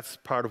there, and that's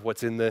part of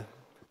what's in the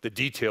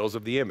details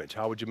of the image.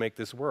 How would you make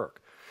this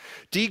work?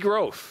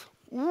 Degrowth.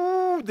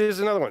 Ooh, there's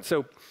another one.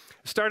 So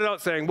started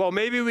out saying, well,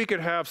 maybe we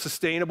could have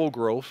sustainable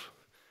growth.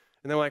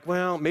 And they're like,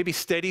 well, maybe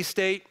steady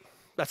state.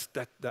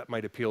 That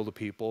might appeal to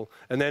people.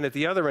 And then at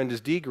the other end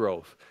is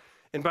degrowth.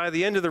 And by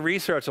the end of the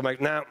research, I'm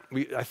like,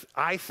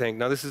 I think,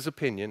 now this is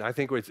opinion, I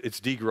think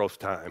it's degrowth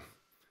time.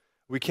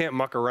 We can't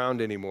muck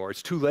around anymore.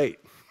 It's too late.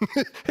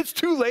 It's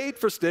too late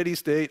for steady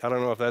state. I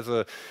don't know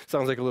if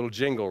sounds like a little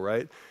jingle,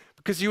 right?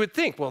 Because you would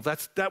think, well,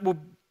 that will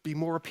be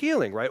more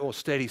appealing, right? Well,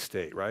 steady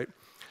state, right?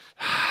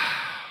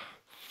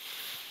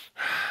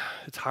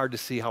 It's hard to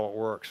see how it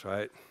works,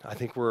 right? I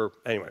think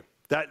anyway,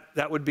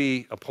 that would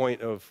be a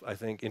point of, I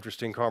think,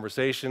 interesting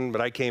conversation,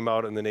 but I came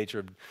out in the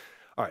nature of,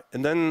 all right,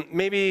 and then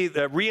maybe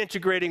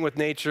reintegrating with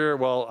nature.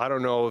 Well, I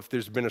don't know if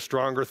there's been a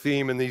stronger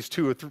theme in these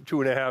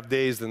 2.5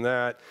 days than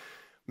that.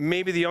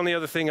 Maybe the only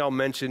other thing I'll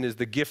mention is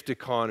the gift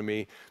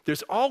economy.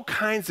 There's all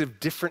kinds of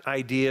different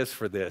ideas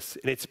for this.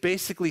 And it's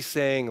basically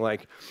saying,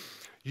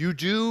 you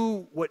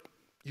do what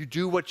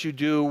you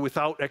do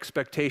without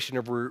expectation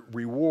of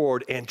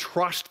reward, and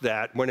trust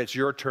that when it's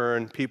your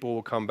turn, people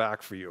will come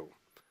back for you.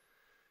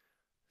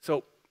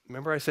 So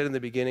remember I said in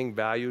the beginning,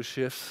 value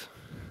shifts?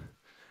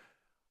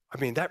 I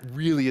mean, that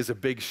really is a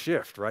big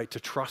shift, right? To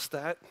trust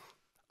that.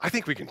 I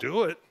think we can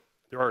do it.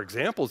 There are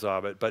examples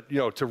of it, but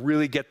to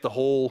really get the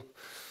whole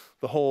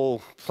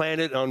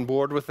planet on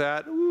board with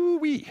that,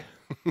 we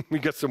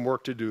got some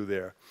work to do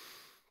there.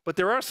 But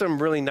there are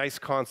some really nice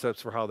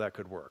concepts for how that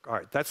could work. All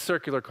right, that's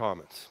circular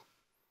commons.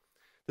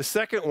 The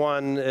second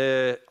one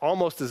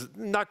almost is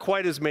not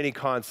quite as many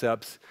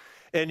concepts,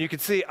 and you can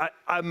see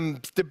I'm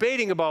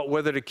debating about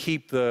whether to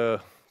keep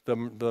the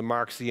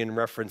Marxian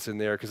reference in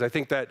there, because I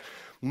think that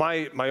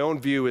my own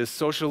view is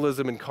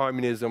socialism and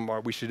communism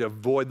we should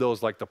avoid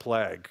those like the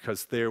plague,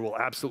 because they will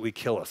absolutely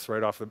kill us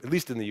right off at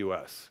least in the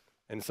US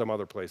and some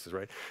other places,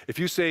 right? If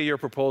you say your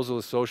proposal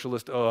is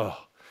socialist,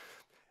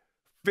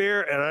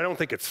 fair, and I don't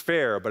think it's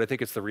fair, but I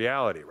think it's the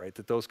reality, right?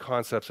 That those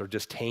concepts are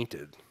just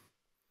tainted.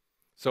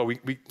 So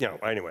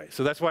anyway,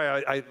 so that's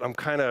why I'm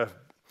kind of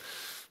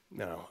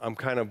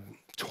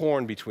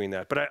torn between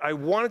that. But I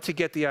wanted to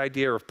get the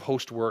idea of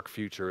post-work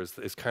future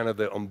as kind of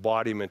the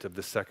embodiment of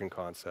the second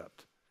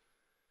concept.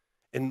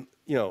 And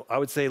I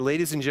would say,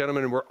 ladies and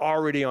gentlemen, we're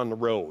already on the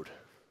road,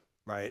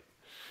 right?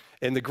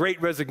 And the Great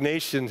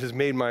Resignation has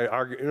made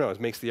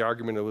makes the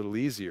argument a little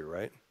easier,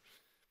 right?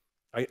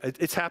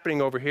 It's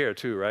happening over here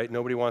too, right?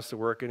 Nobody wants to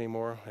work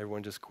anymore.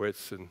 Everyone just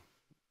quits, and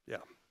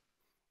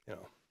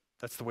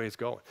that's the way it's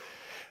going.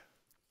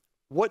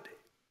 What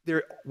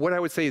I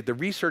would say, the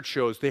research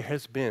shows there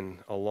has been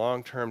a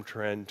long-term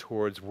trend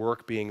towards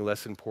work being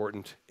less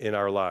important in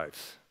our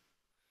lives,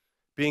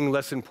 being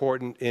less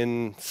important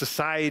in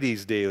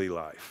society's daily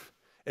life.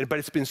 But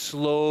it's been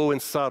slow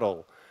and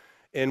subtle.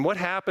 And what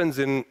happens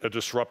in a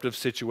disruptive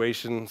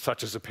situation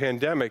such as a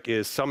pandemic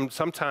is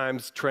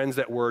sometimes trends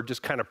that were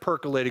just kind of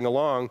percolating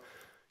along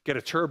get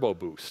a turbo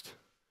boost.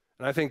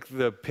 And I think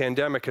the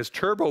pandemic has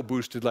turbo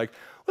boosted, like,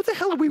 what the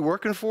hell are we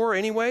working for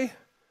anyway?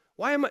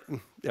 Why am I,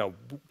 I'm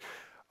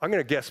going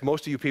to guess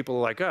most of you people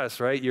are like us,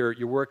 right? You're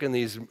working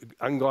these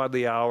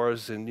ungodly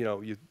hours and,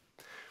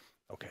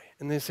 okay.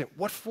 And they say,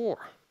 what for?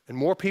 And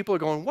more people are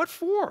going, what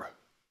for?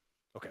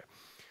 Okay.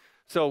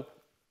 So,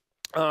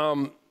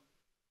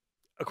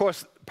 of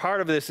course,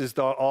 part of this is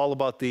all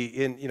about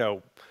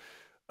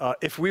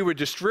if we were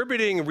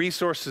distributing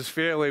resources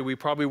fairly, we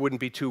probably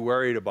wouldn't be too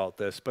worried about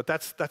this, but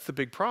that's the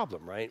big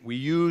problem, right? We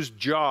use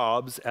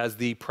jobs as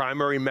the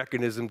primary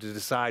mechanism to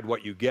decide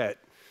what you get.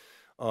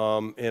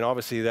 And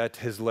obviously that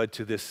has led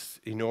to this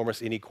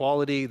enormous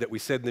inequality that we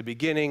said in the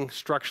beginning.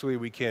 Structurally,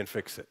 we can't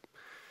fix it.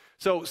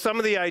 So some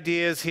of the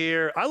ideas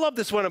here, I love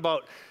this one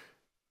about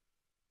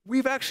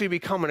we've actually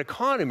become an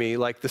economy,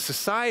 like the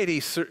society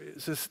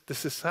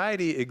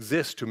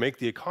exists to make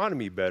the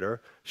economy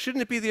better.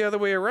 Shouldn't it be the other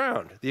way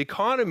around? The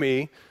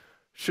economy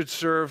should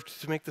serve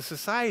to make the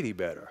society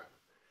better.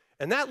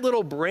 And that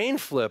little brain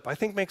flip, I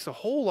think, makes a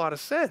whole lot of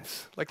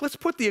sense. Like, let's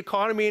put the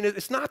economy in it.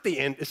 It's not the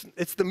end.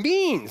 It's the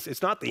means.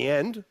 It's not the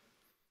end.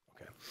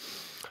 Okay.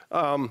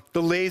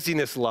 The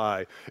laziness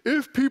lie.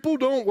 If people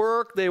don't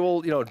work, they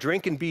will,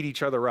 drink and beat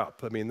each other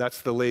up. I mean,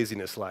 that's the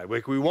laziness lie.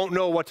 Like, we won't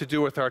know what to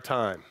do with our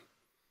time.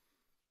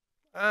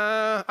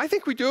 I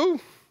think we do.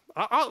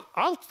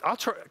 I'll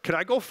try. Can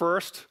I go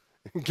first?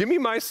 Give me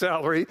my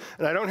salary,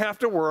 and I don't have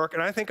to work,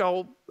 and I think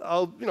I'll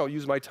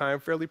use my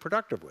time fairly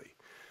productively.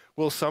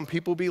 Will some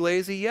people be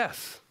lazy?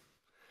 Yes.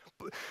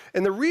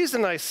 And the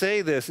reason I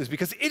say this is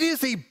because it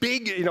is a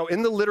big,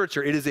 in the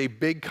literature, it is a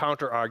big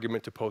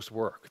counter-argument to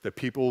post-work, that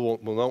people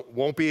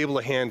won't be able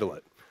to handle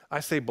it. I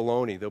say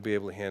baloney, they'll be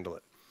able to handle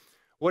it.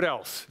 What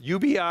else?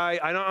 UBI,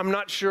 I'm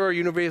not sure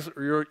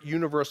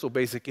universal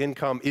basic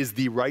income is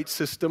the right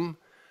system,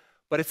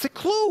 but it's a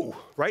clue,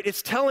 right?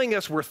 It's telling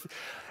us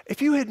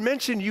if you had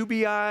mentioned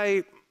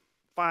UBI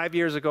 5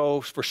 years ago,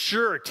 for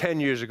sure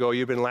 10 years ago,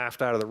 you've been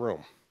laughed out of the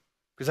room.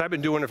 Because I've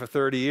been doing it for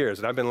 30 years,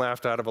 and I've been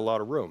laughed out of a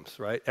lot of rooms,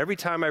 right? Every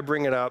time I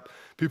bring it up,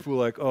 people are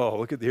like, oh,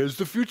 look here's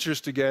the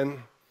futurist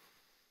again.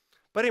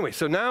 But anyway,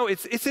 so now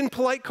it's in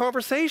polite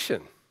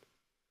conversation.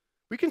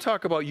 We can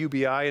talk about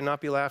UBI and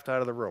not be laughed out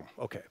of the room.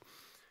 Okay.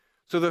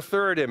 So the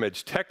third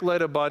image,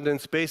 tech-led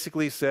abundance,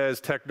 basically says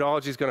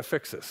technology is going to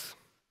fix us.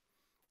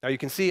 Now you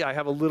can see I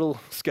have a little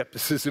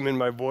skepticism in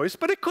my voice,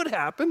 but it could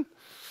happen.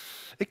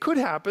 It could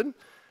happen.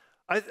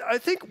 I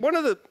think one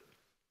of the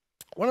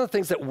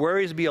things that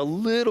worries me a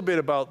little bit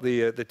about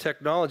the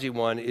technology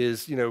one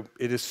is,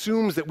 it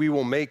assumes that we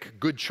will make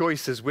good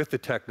choices with the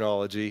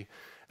technology,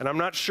 and I'm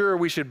not sure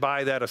we should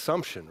buy that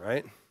assumption,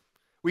 right?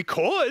 We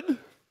could,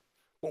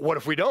 but what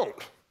if we don't?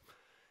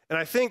 And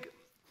I think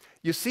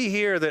you see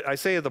here that I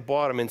say at the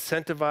bottom,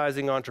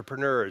 incentivizing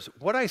entrepreneurs.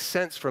 What I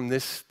sense from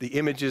the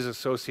images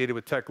associated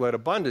with tech-led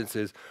abundance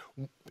is,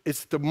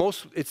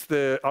 of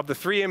the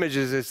three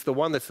images, it's the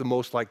one that's the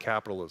most like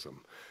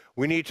capitalism.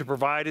 We need to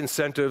provide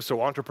incentives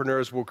so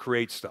entrepreneurs will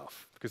create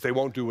stuff because they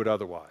won't do it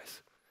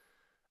otherwise.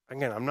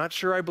 Again, I'm not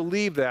sure I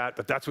believe that,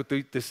 but that's what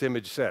this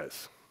image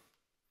says.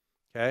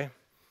 Okay?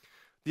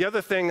 The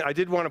other thing I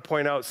did want to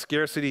point out,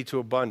 scarcity to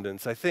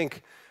abundance.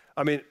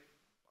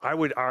 I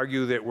would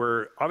argue that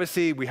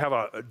we have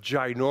a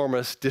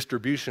ginormous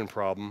distribution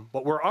problem,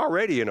 but we're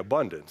already in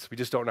abundance. We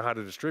just don't know how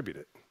to distribute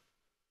it,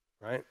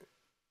 right?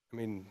 I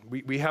mean,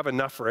 we have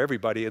enough for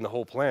everybody in the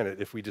whole planet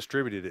if we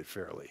distributed it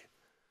fairly.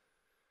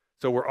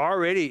 So we're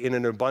already in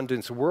an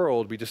abundance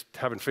world, we just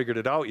haven't figured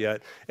it out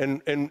yet.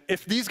 And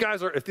if these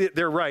guys are, if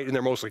they're right, and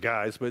they're mostly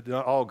guys, but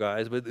not all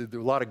guys, but there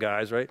are a lot of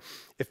guys, right?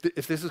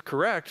 If this is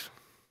correct,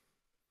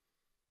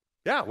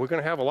 yeah, we're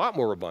gonna have a lot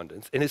more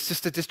abundance, and it's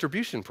just a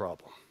distribution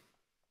problem.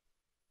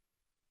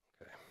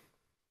 Okay.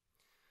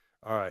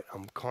 All right,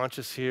 I'm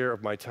conscious here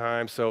of my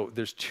time, so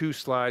there's 2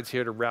 slides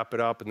here to wrap it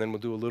up, and then we'll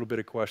do a little bit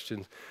of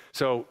questions.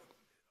 So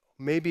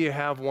maybe you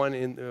have one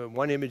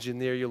image in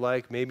there you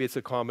like. Maybe it's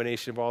a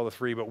combination of all the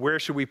 3. But where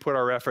should we put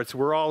our efforts?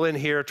 We're all in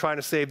here trying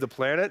to save the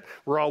planet.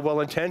 We're all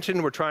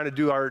well-intentioned. We're trying to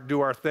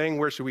do our thing.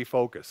 Where should we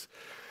focus?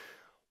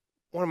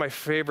 One of my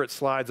favorite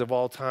slides of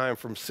all time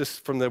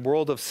from the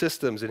world of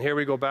systems. And here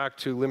we go back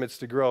to Limits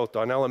to Growth.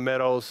 Donella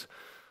Meadows,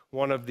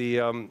 one of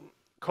the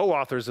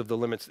co-authors of the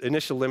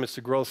initial Limits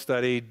to Growth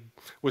study,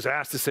 was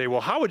asked to say,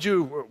 well,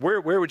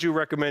 where would you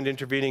recommend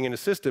intervening in a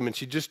system? And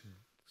she just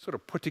sort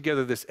of put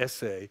together this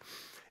essay.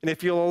 And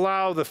if you'll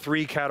allow the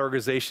 3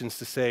 categorizations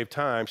to save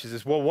time, she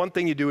says, well, one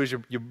thing you do is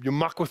you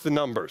muck with the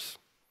numbers.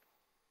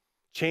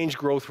 Change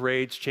growth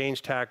rates,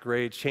 change tax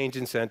rates, change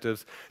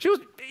incentives. She was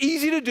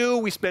easy to do.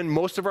 We spend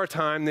most of our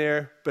time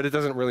there, but it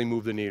doesn't really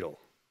move the needle.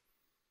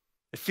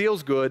 It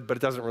feels good, but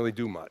it doesn't really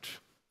do much.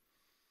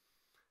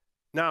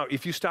 Now,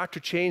 if you start to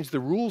change the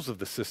rules of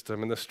the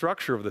system and the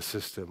structure of the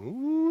system,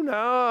 ooh,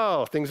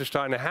 no, things are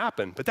starting to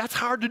happen. But that's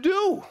hard to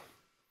do,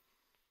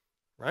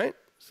 right?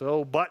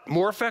 So, but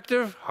more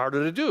effective,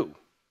 harder to do.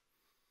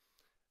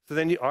 So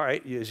then, all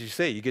right, as you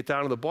say, you get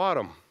down to the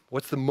bottom.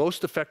 What's the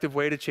most effective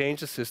way to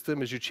change the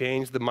system is you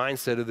change the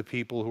mindset of the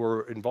people who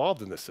are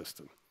involved in the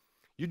system.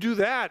 You do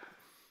that,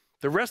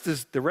 the rest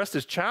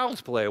is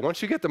child's play.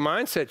 Once you get the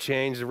mindset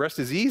changed, the rest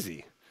is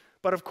easy.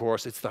 But of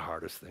course, it's the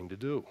hardest thing to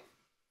do.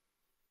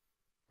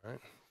 Right?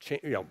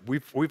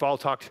 We've all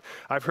talked,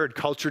 I've heard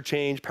culture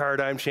change,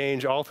 paradigm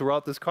change all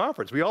throughout this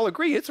conference. We all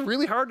agree it's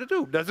really hard to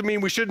do. Doesn't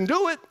mean we shouldn't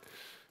do it.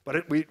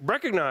 But we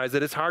recognize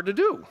that it's hard to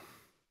do.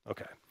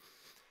 Okay.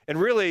 And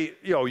really,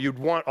 you'd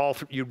want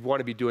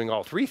to be doing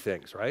all 3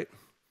 things, right?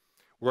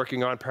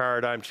 Working on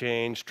paradigm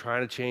change,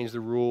 trying to change the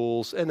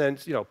rules, and then,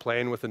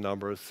 playing with the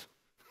numbers.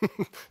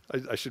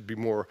 I should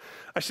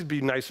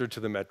be nicer to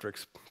the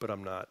metrics, but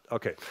I'm not.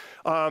 Okay.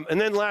 And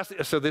then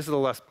so this is the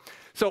last.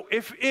 So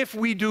if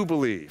we do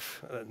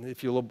believe,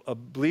 if you'll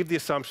believe the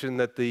assumption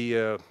that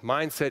the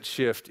mindset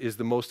shift is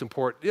the most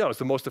important, it's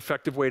the most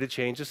effective way to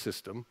change a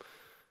system,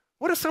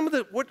 what are some of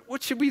the,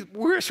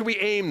 where should we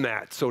aim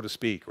that, so to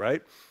speak,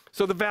 right?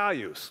 So the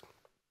values.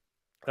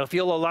 Now, if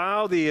you'll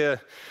allow the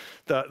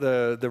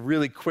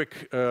really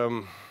quick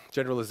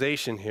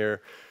generalization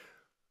here,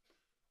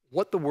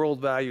 what the World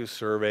Values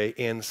Survey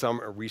and some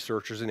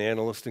researchers and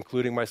analysts,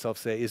 including myself,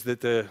 say is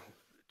that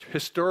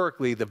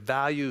historically the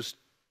values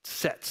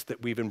sets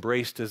that we've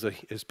embraced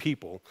as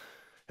people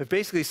have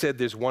basically said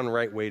there's one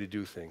right way to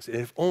do things. And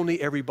if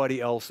only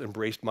everybody else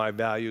embraced my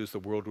values, the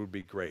world would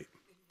be great.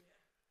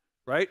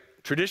 Right?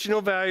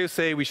 Traditional values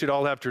say we should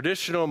all have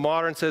traditional.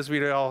 Modern says we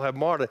should all have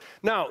modern.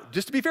 Now,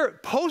 just to be fair,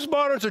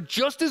 postmoderns are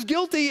just as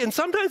guilty and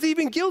sometimes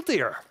even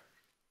guiltier.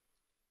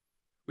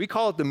 We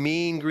call it the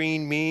mean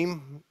green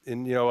meme,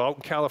 out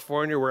in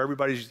California where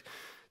everybody's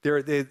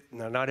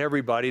not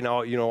everybody.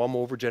 Now, I'm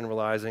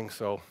overgeneralizing,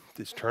 so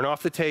just turn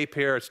off the tape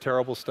here. It's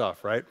terrible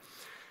stuff, right?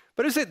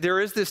 But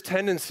there is this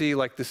tendency,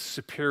 like this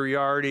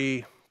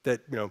superiority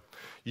that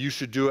you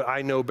should do it.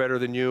 I know better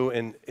than you,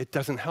 and it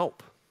doesn't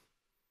help.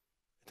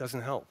 It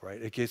doesn't help,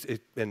 right? And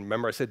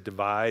remember I said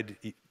divide.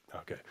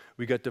 Okay,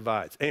 we got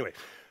divides. Anyway,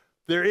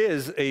 there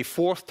is a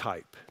 4th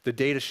type, the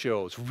data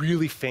shows,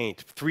 really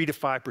faint, 3 to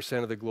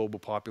 5% of the global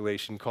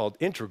population, called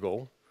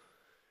integral.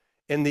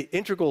 And the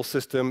integral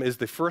system is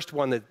the first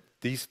one that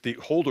the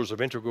holders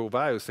of integral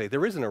values say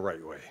there isn't a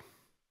right way.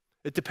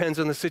 It depends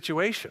on the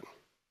situation.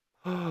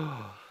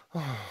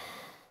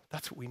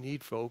 That's what we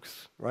need,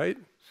 folks, right?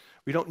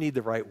 We don't need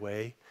the right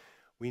way.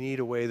 We need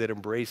a way that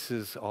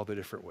embraces all the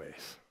different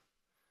ways.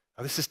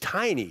 Now, this is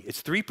tiny.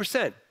 It's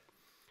 3%,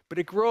 but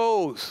it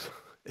grows.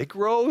 It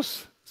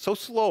grows so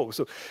slow.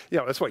 So,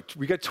 that's why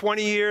we got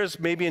 20 years.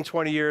 Maybe in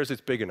 20 years,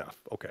 it's big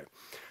enough. Okay.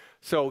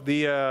 So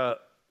the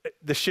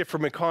shift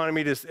from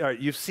economy to,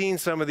 you've seen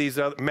some of these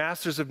other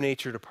masters of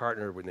nature to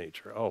partner with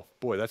nature. Oh,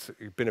 boy, that's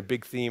been a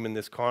big theme in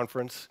this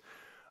conference.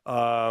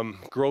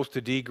 Growth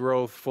to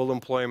degrowth, full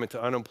employment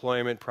to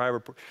unemployment,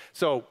 private.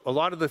 So a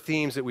lot of the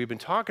themes that we've been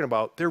talking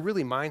about, they're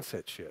really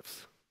mindset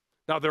shifts.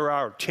 Now, there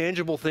are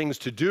tangible things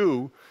to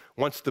do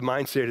once the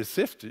mindset is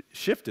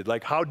shifted,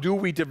 like how do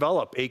we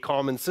develop a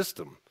common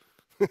system?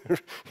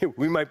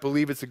 We might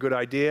believe it's a good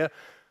idea.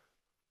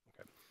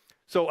 Okay.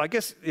 So I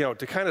guess,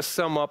 to kind of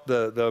sum up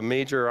the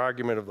major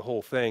argument of the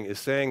whole thing is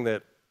saying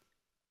that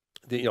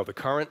the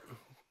current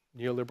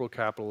neoliberal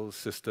capitalist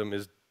system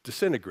is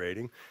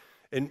disintegrating.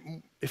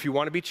 And if you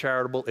want to be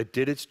charitable, it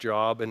did its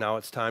job, and now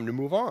it's time to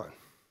move on,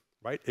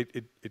 right?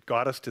 It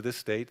got us to this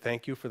state.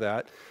 Thank you for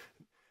that.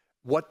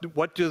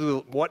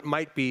 What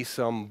might be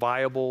some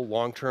viable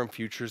long-term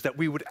futures that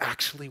we would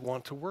actually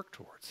want to work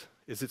towards?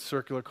 Is it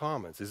circular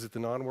commons? Is it the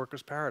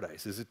non-workers'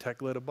 paradise? Is it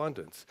tech-led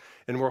abundance?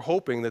 And we're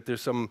hoping that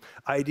there's some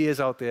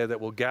ideas out there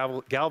that will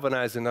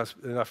galvanize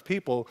enough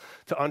people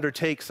to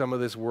undertake some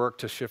of this work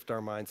to shift our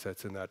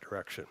mindsets in that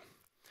direction.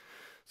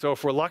 So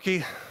if we're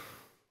lucky,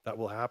 that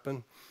will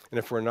happen. And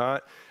if we're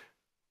not,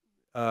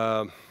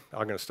 I'm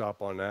going to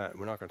stop on that.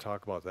 We're not going to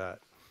talk about that.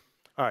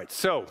 All right,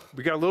 so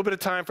we got a little bit of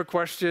time for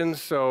questions,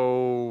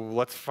 so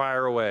let's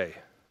fire away.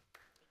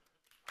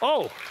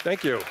 Oh,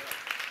 thank you.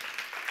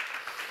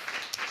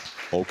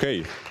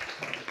 Okay.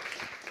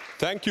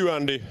 Thank you,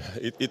 Andy.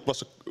 It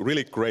was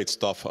really great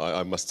stuff,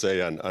 I must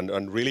say,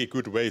 and really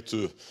good way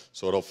to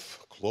sort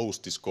of close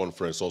this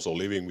conference, also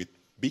living with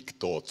big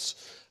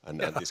thoughts and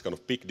this kind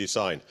of big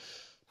design.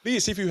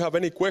 Please, if you have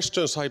any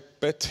questions, I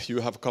bet you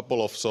have a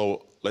couple of,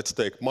 so let's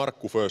take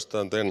Markku first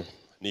and then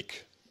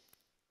Nick.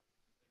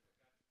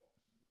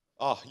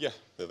 Yeah,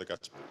 there the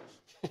catch.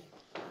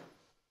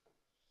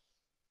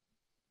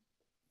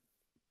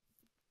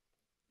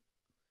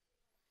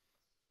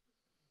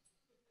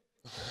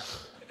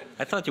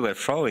 I thought you were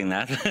throwing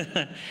that.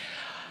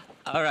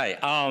 All right,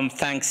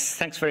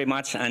 thanks very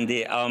much,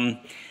 Andy.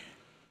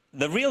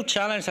 The real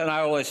challenge that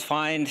I always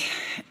find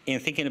in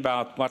thinking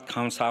about what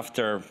comes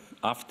after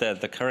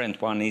the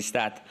current one is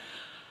that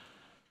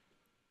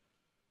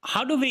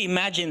how do we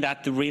imagine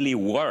that to really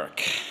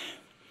work?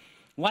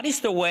 What is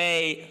the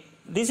way?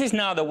 This is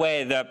now the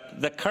way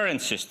the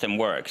current system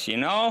works, you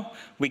know?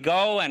 We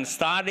go and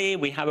study,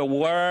 we have a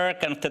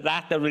work, and after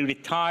that we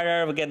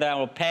retire, we get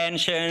our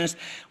pensions,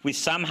 we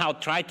somehow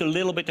try to a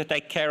little bit to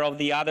take care of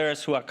the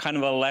others who are kind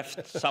of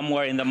left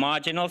somewhere in the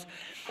marginals.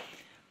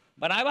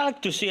 But I would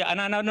like to see,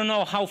 and I don't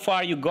know how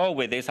far you go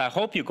with this, I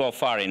hope you go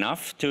far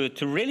enough to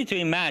really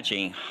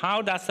imagine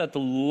how does that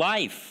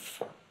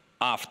life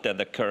after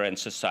the current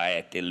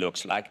society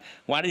looks like?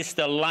 What is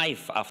the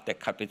life after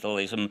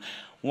capitalism?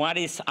 What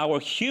is our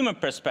human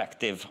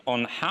perspective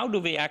on how do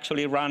we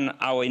actually run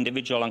our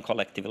individual and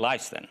collective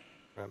lives then?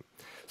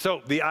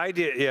 So the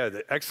idea, yeah,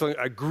 excellent,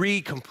 I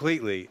agree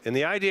completely. And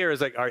the idea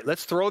is like, all right,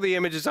 let's throw the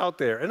images out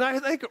there. And I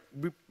think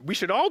we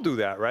should all do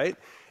that, right?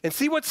 And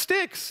see what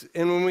sticks.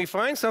 And when we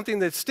find something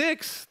that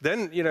sticks,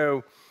 then, you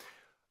know,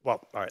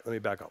 well, all right, let me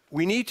back up.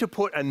 We need to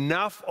put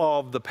enough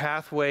of the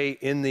pathway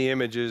in the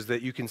images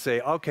that you can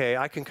say, okay,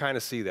 I can kind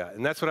of see that.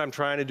 And that's what I'm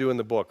trying to do in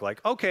the book. Like,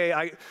 okay,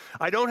 I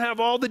don't have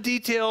all the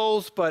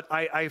details, but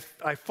I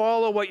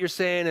follow what you're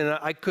saying, and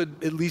I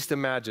could at least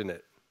imagine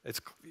it.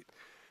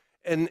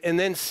 And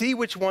then see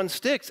which one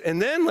sticks. And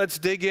then let's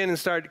dig in and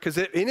start, because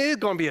it is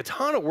going to be a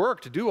ton of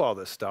work to do all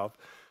this stuff.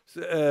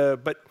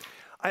 But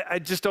I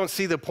just don't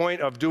see the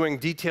point of doing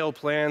detailed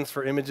plans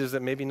for images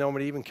that maybe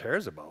nobody even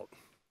cares about.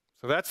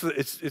 So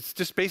it's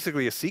just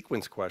basically a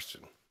sequence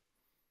question.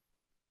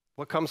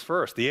 What comes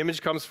first? The image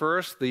comes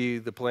first, the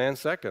plan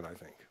second, I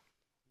think.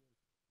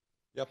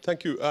 Yeah,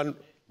 thank you. And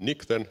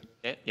Nick then.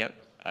 Yeah,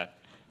 I'm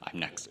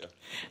next.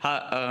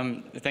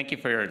 Thank you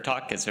for your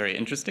talk. It's very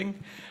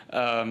interesting.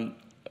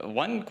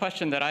 One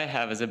question that I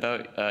have is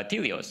about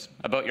Telios,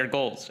 about your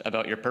goals,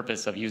 about your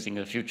purpose of using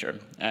the future.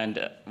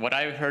 And what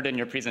I heard in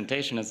your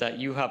presentation is that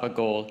you have a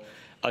goal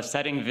of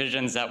setting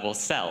visions that will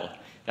sell,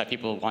 that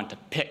people want to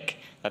pick,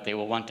 that they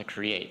will want to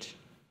create.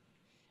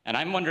 And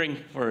I'm wondering,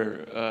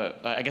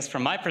 I guess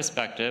from my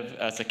perspective,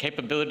 as a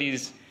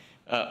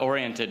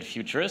capabilities-oriented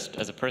futurist,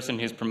 as a person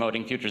who's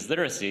promoting futures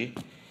literacy,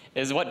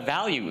 is what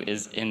value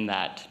is in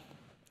that.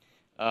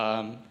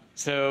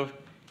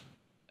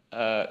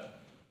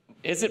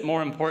 Is it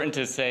more important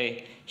to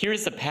say,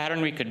 here's the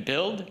pattern we could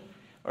build,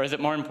 or is it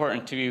more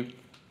important to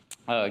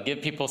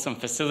give people some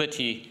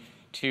facility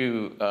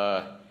to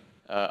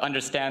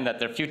understand that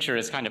their future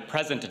is kind of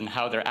present in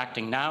how they're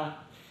acting now,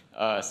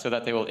 so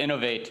that they will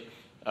innovate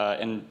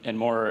in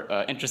more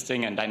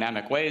interesting and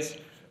dynamic ways?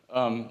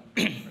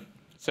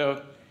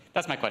 So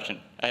that's my question.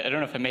 I don't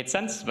know if it made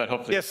sense, but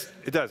hopefully. Yes,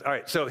 it does. All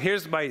right, so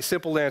here's my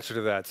simple answer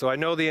to that. So I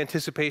know the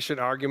anticipation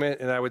argument,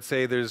 and I would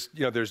say there's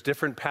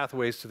different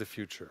pathways to the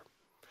future.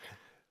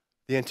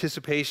 The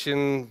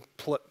anticipation,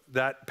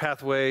 that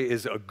pathway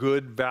is a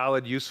good,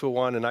 valid, useful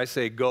one, and I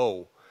say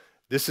go.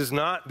 This is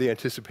not the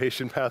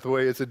anticipation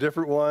pathway, it's a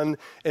different one,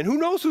 and who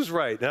knows who's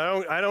right?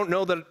 And I don't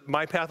know that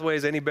my pathway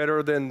is any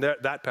better than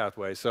that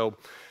pathway. So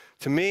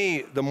to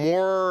me, the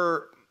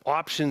more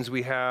options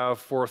we have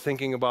for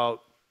thinking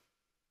about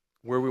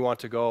where we want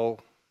to go,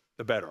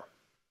 the better.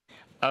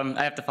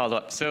 I have to follow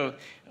up. So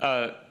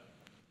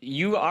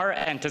you are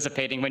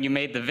anticipating when you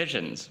made the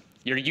visions.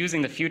 You're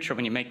using the future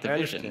when you make the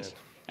visions.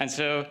 And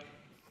so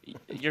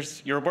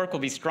your work will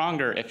be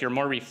stronger if you're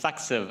more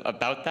reflexive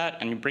about that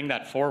and you bring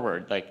that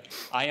forward. Like,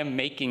 I am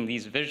making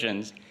these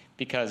visions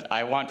because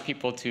I want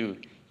people to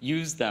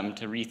use them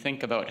to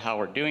rethink about how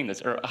we're doing this,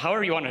 or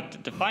however you want to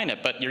define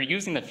it, but you're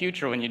using the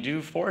future when you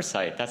do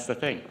foresight. That's the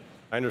thing.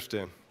 I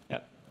understand. Yeah.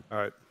 All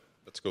right.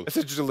 That's good.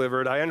 Message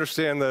delivered. I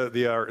understand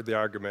the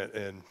argument,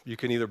 and you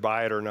can either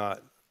buy it or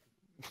not.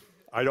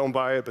 I don't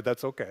buy it, but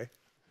that's okay.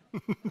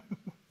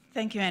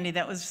 Thank you, Andy.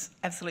 That was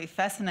absolutely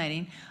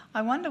fascinating.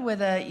 I wonder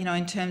whether,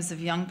 in terms of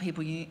young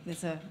people,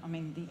 the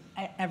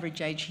average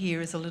age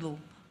here is a little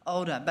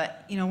older.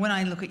 But, you know, when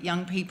I look at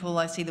young people,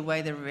 I see the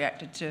way they've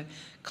reacted to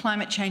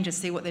climate change. I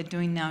see what they're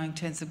doing now in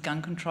terms of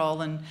gun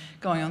control and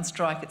going on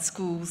strike at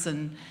schools.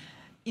 And,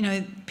 you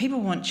know,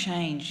 people want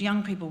change.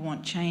 Young people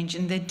want change.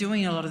 And they're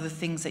doing a lot of the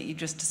things that you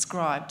just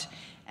described.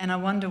 And I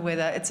wonder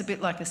whether it's a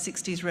bit like a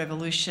 60s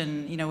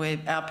revolution, you know, where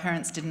our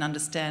parents didn't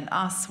understand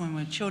us when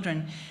we were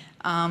children.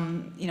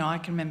 You know, I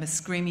can remember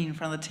screaming in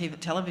front of the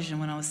television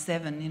when I was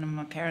 7. You know,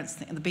 my parents,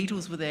 the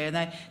Beatles were there, and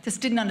they just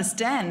didn't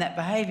understand that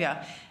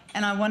behaviour.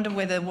 And I wonder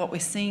whether what we're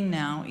seeing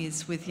now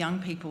is with young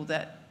people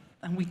that,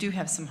 and we do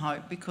have some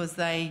hope because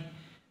they,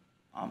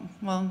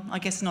 well, I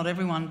guess not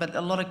everyone, but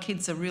a lot of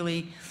kids are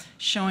really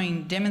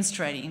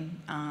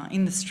demonstrating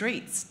in the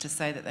streets to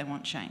say that they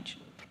want change.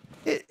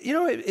 You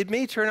know, it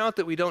may turn out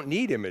that we don't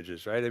need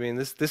images, right? I mean,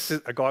 this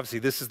is obviously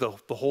this is the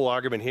whole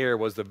argument here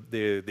was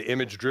the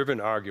image-driven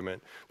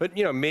argument. But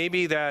you know,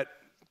 maybe that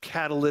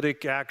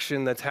catalytic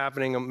action that's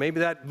happening,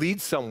 maybe that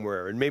leads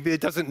somewhere, and maybe it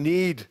doesn't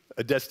need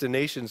a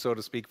destination, so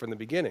to speak, from the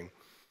beginning.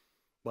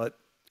 But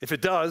if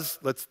it does,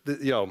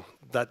 you know,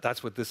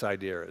 that's what this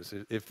idea is.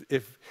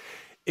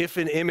 If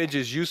an image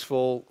is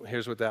useful,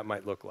 here's what that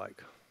might look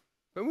like.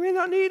 But we may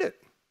not need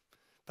it.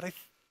 But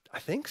I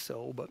think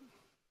so. But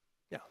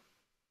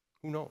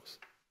who knows?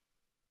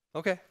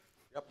 Okay.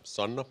 Yep,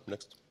 Sanna,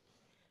 next.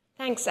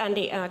 Thanks,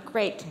 Andy.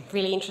 Great,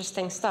 really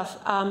interesting stuff.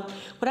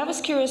 What I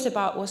was curious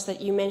about was that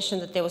you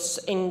mentioned that there was,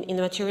 in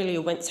the material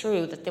you went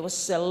through, that there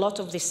was a lot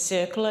of this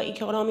circular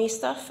economy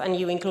stuff, and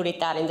you included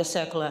that in the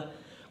circular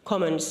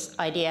commons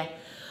idea.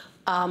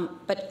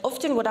 But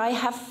often what I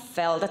have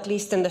felt, at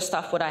least in the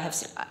stuff what I have,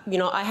 you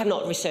know, I have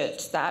not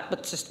researched that,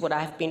 but just what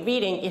I have been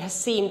reading, it has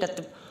seemed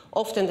that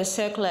often the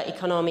circular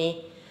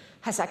economy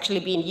has actually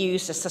been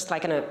used as just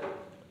like a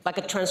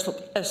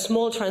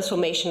small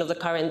transformation of the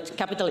current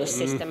capitalist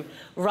system,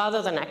 rather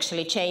than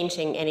actually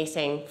changing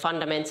anything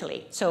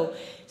fundamentally. So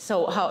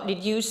how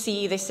did you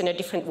see this in a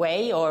different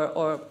way,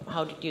 or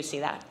how did you see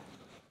that?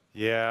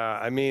 Yeah,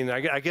 I mean,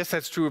 I guess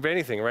that's true of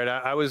anything, right?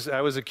 I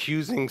was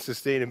accusing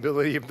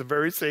sustainability of the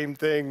very same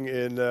thing,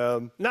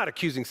 and not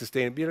accusing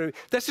sustainability.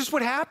 That's just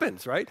what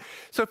happens, right?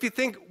 So if you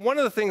think, one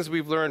of the things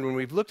we've learned when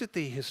we've looked at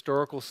the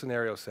historical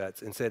scenario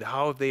sets and said,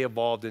 how have they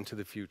evolved into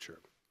the future?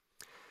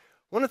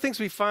 One of the things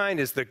we find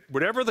is that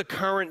whatever the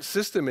current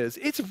system is,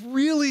 it's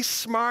really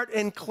smart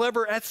and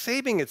clever at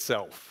saving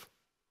itself.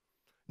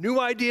 New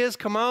ideas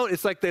come out,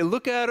 it's like they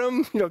look at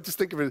them, you know, just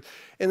think of it,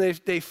 and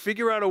they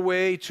figure out a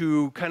way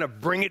to kind of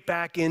bring it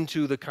back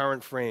into the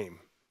current frame.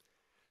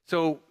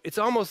 So it's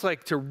almost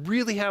like to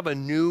really have a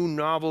new,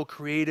 novel,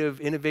 creative,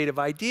 innovative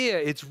idea,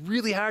 it's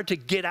really hard to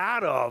get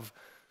out of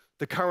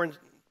the current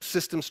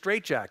system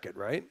straitjacket,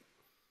 right?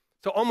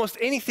 So almost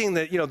anything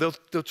that, you know,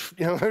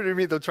 you know what I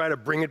mean? They'll try to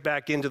bring it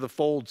back into the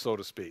fold, so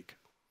to speak.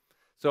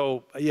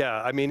 So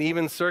yeah, I mean,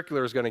 even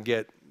circular is going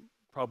to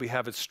probably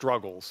have its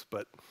struggles,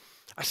 but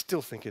I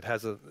still think it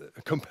has a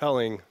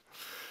compelling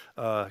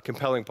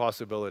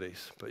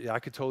possibilities. But yeah, I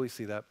could totally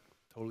see that,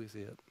 totally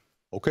see it.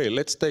 Okay,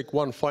 let's take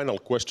one final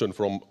question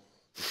from,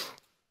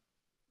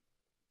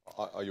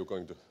 are you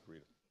going to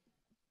read it?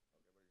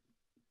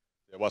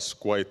 There was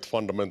quite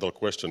fundamental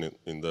question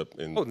in the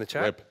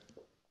chat?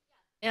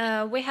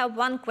 web. We have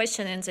one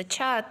question in the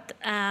chat,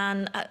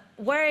 and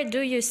where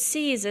do you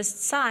see the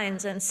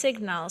signs and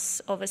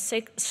signals of a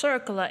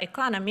circular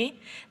economy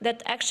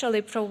that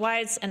actually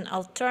provides an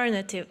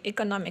alternative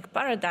economic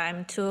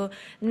paradigm to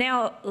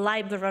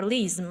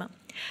neoliberalism?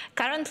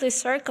 Currently,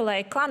 circular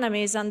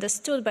economy is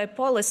understood by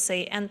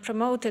policy and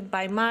promoted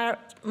by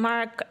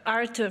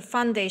MacArthur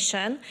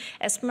Foundation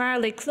as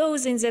merely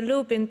closing the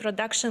loop in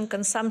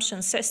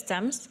production-consumption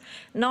systems,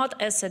 not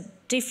as a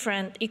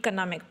different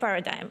economic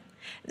paradigm.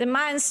 The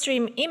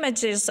mainstream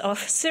images of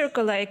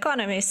circular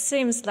economy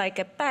seems like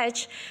a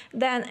patch,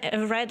 then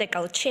a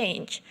radical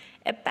change,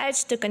 a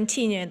patch to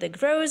continue the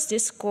growth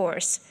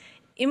discourse.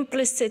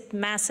 Implicit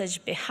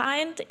message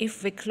behind,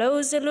 if we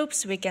close the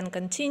loops, we can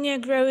continue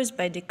growth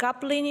by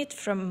decoupling it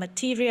from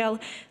material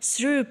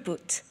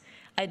throughput.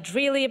 I'd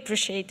really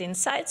appreciate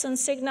insights on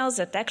signals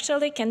that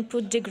actually can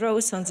put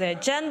degrowth on the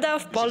agenda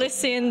of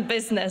policy and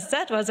business.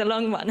 That was a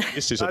long one.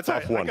 This is a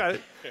tough one.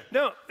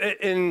 No,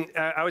 and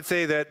I would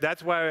say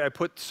that's why I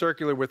put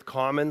circular with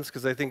commons,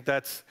 because I think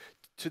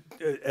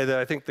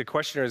I think the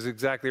questioner is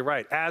exactly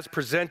right. As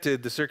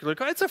presented, the circular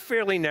economy, it's a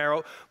fairly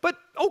narrow, but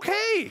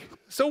okay.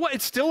 So what?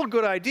 It's still a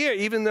good idea,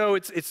 even though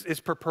it's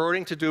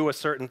purporting to do a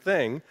certain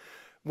thing.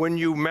 When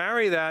you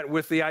marry that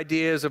with the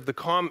ideas of a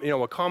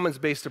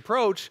commons-based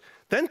approach,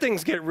 then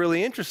things get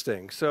really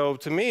interesting. So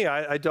to me,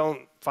 I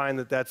don't find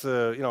that that's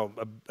a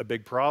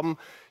big problem.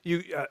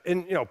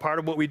 Part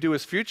of what we do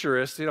as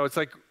futurists, it's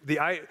like the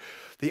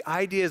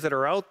ideas that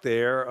are out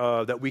there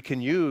that we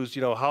can use.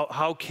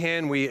 How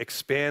can we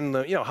expand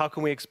them? How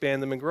can we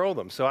expand them and grow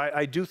them? So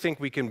I do think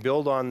we can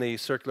build on the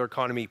circular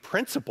economy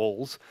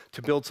principles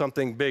to build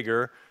something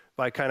bigger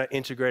by kind of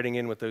integrating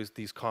in with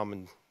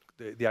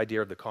the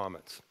idea of the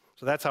commons.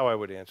 So that's how I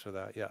would answer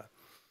that. Yeah.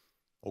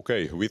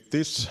 Okay, with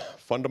this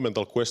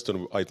fundamental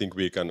question, I think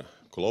we can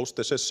close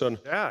the session.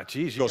 Yeah,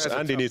 geez, because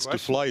Andy needs to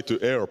fly to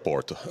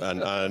airport,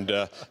 and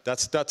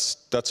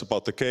that's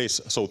about the case.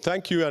 So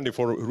thank you, Andy,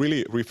 for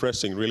really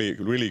refreshing,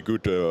 really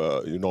good,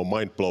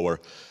 mind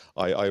blower.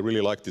 I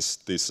really like this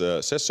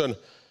session,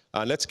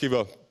 and let's give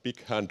a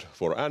big hand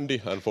for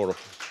Andy and for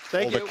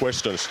all the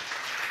questions.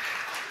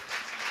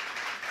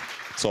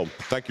 So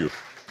thank you.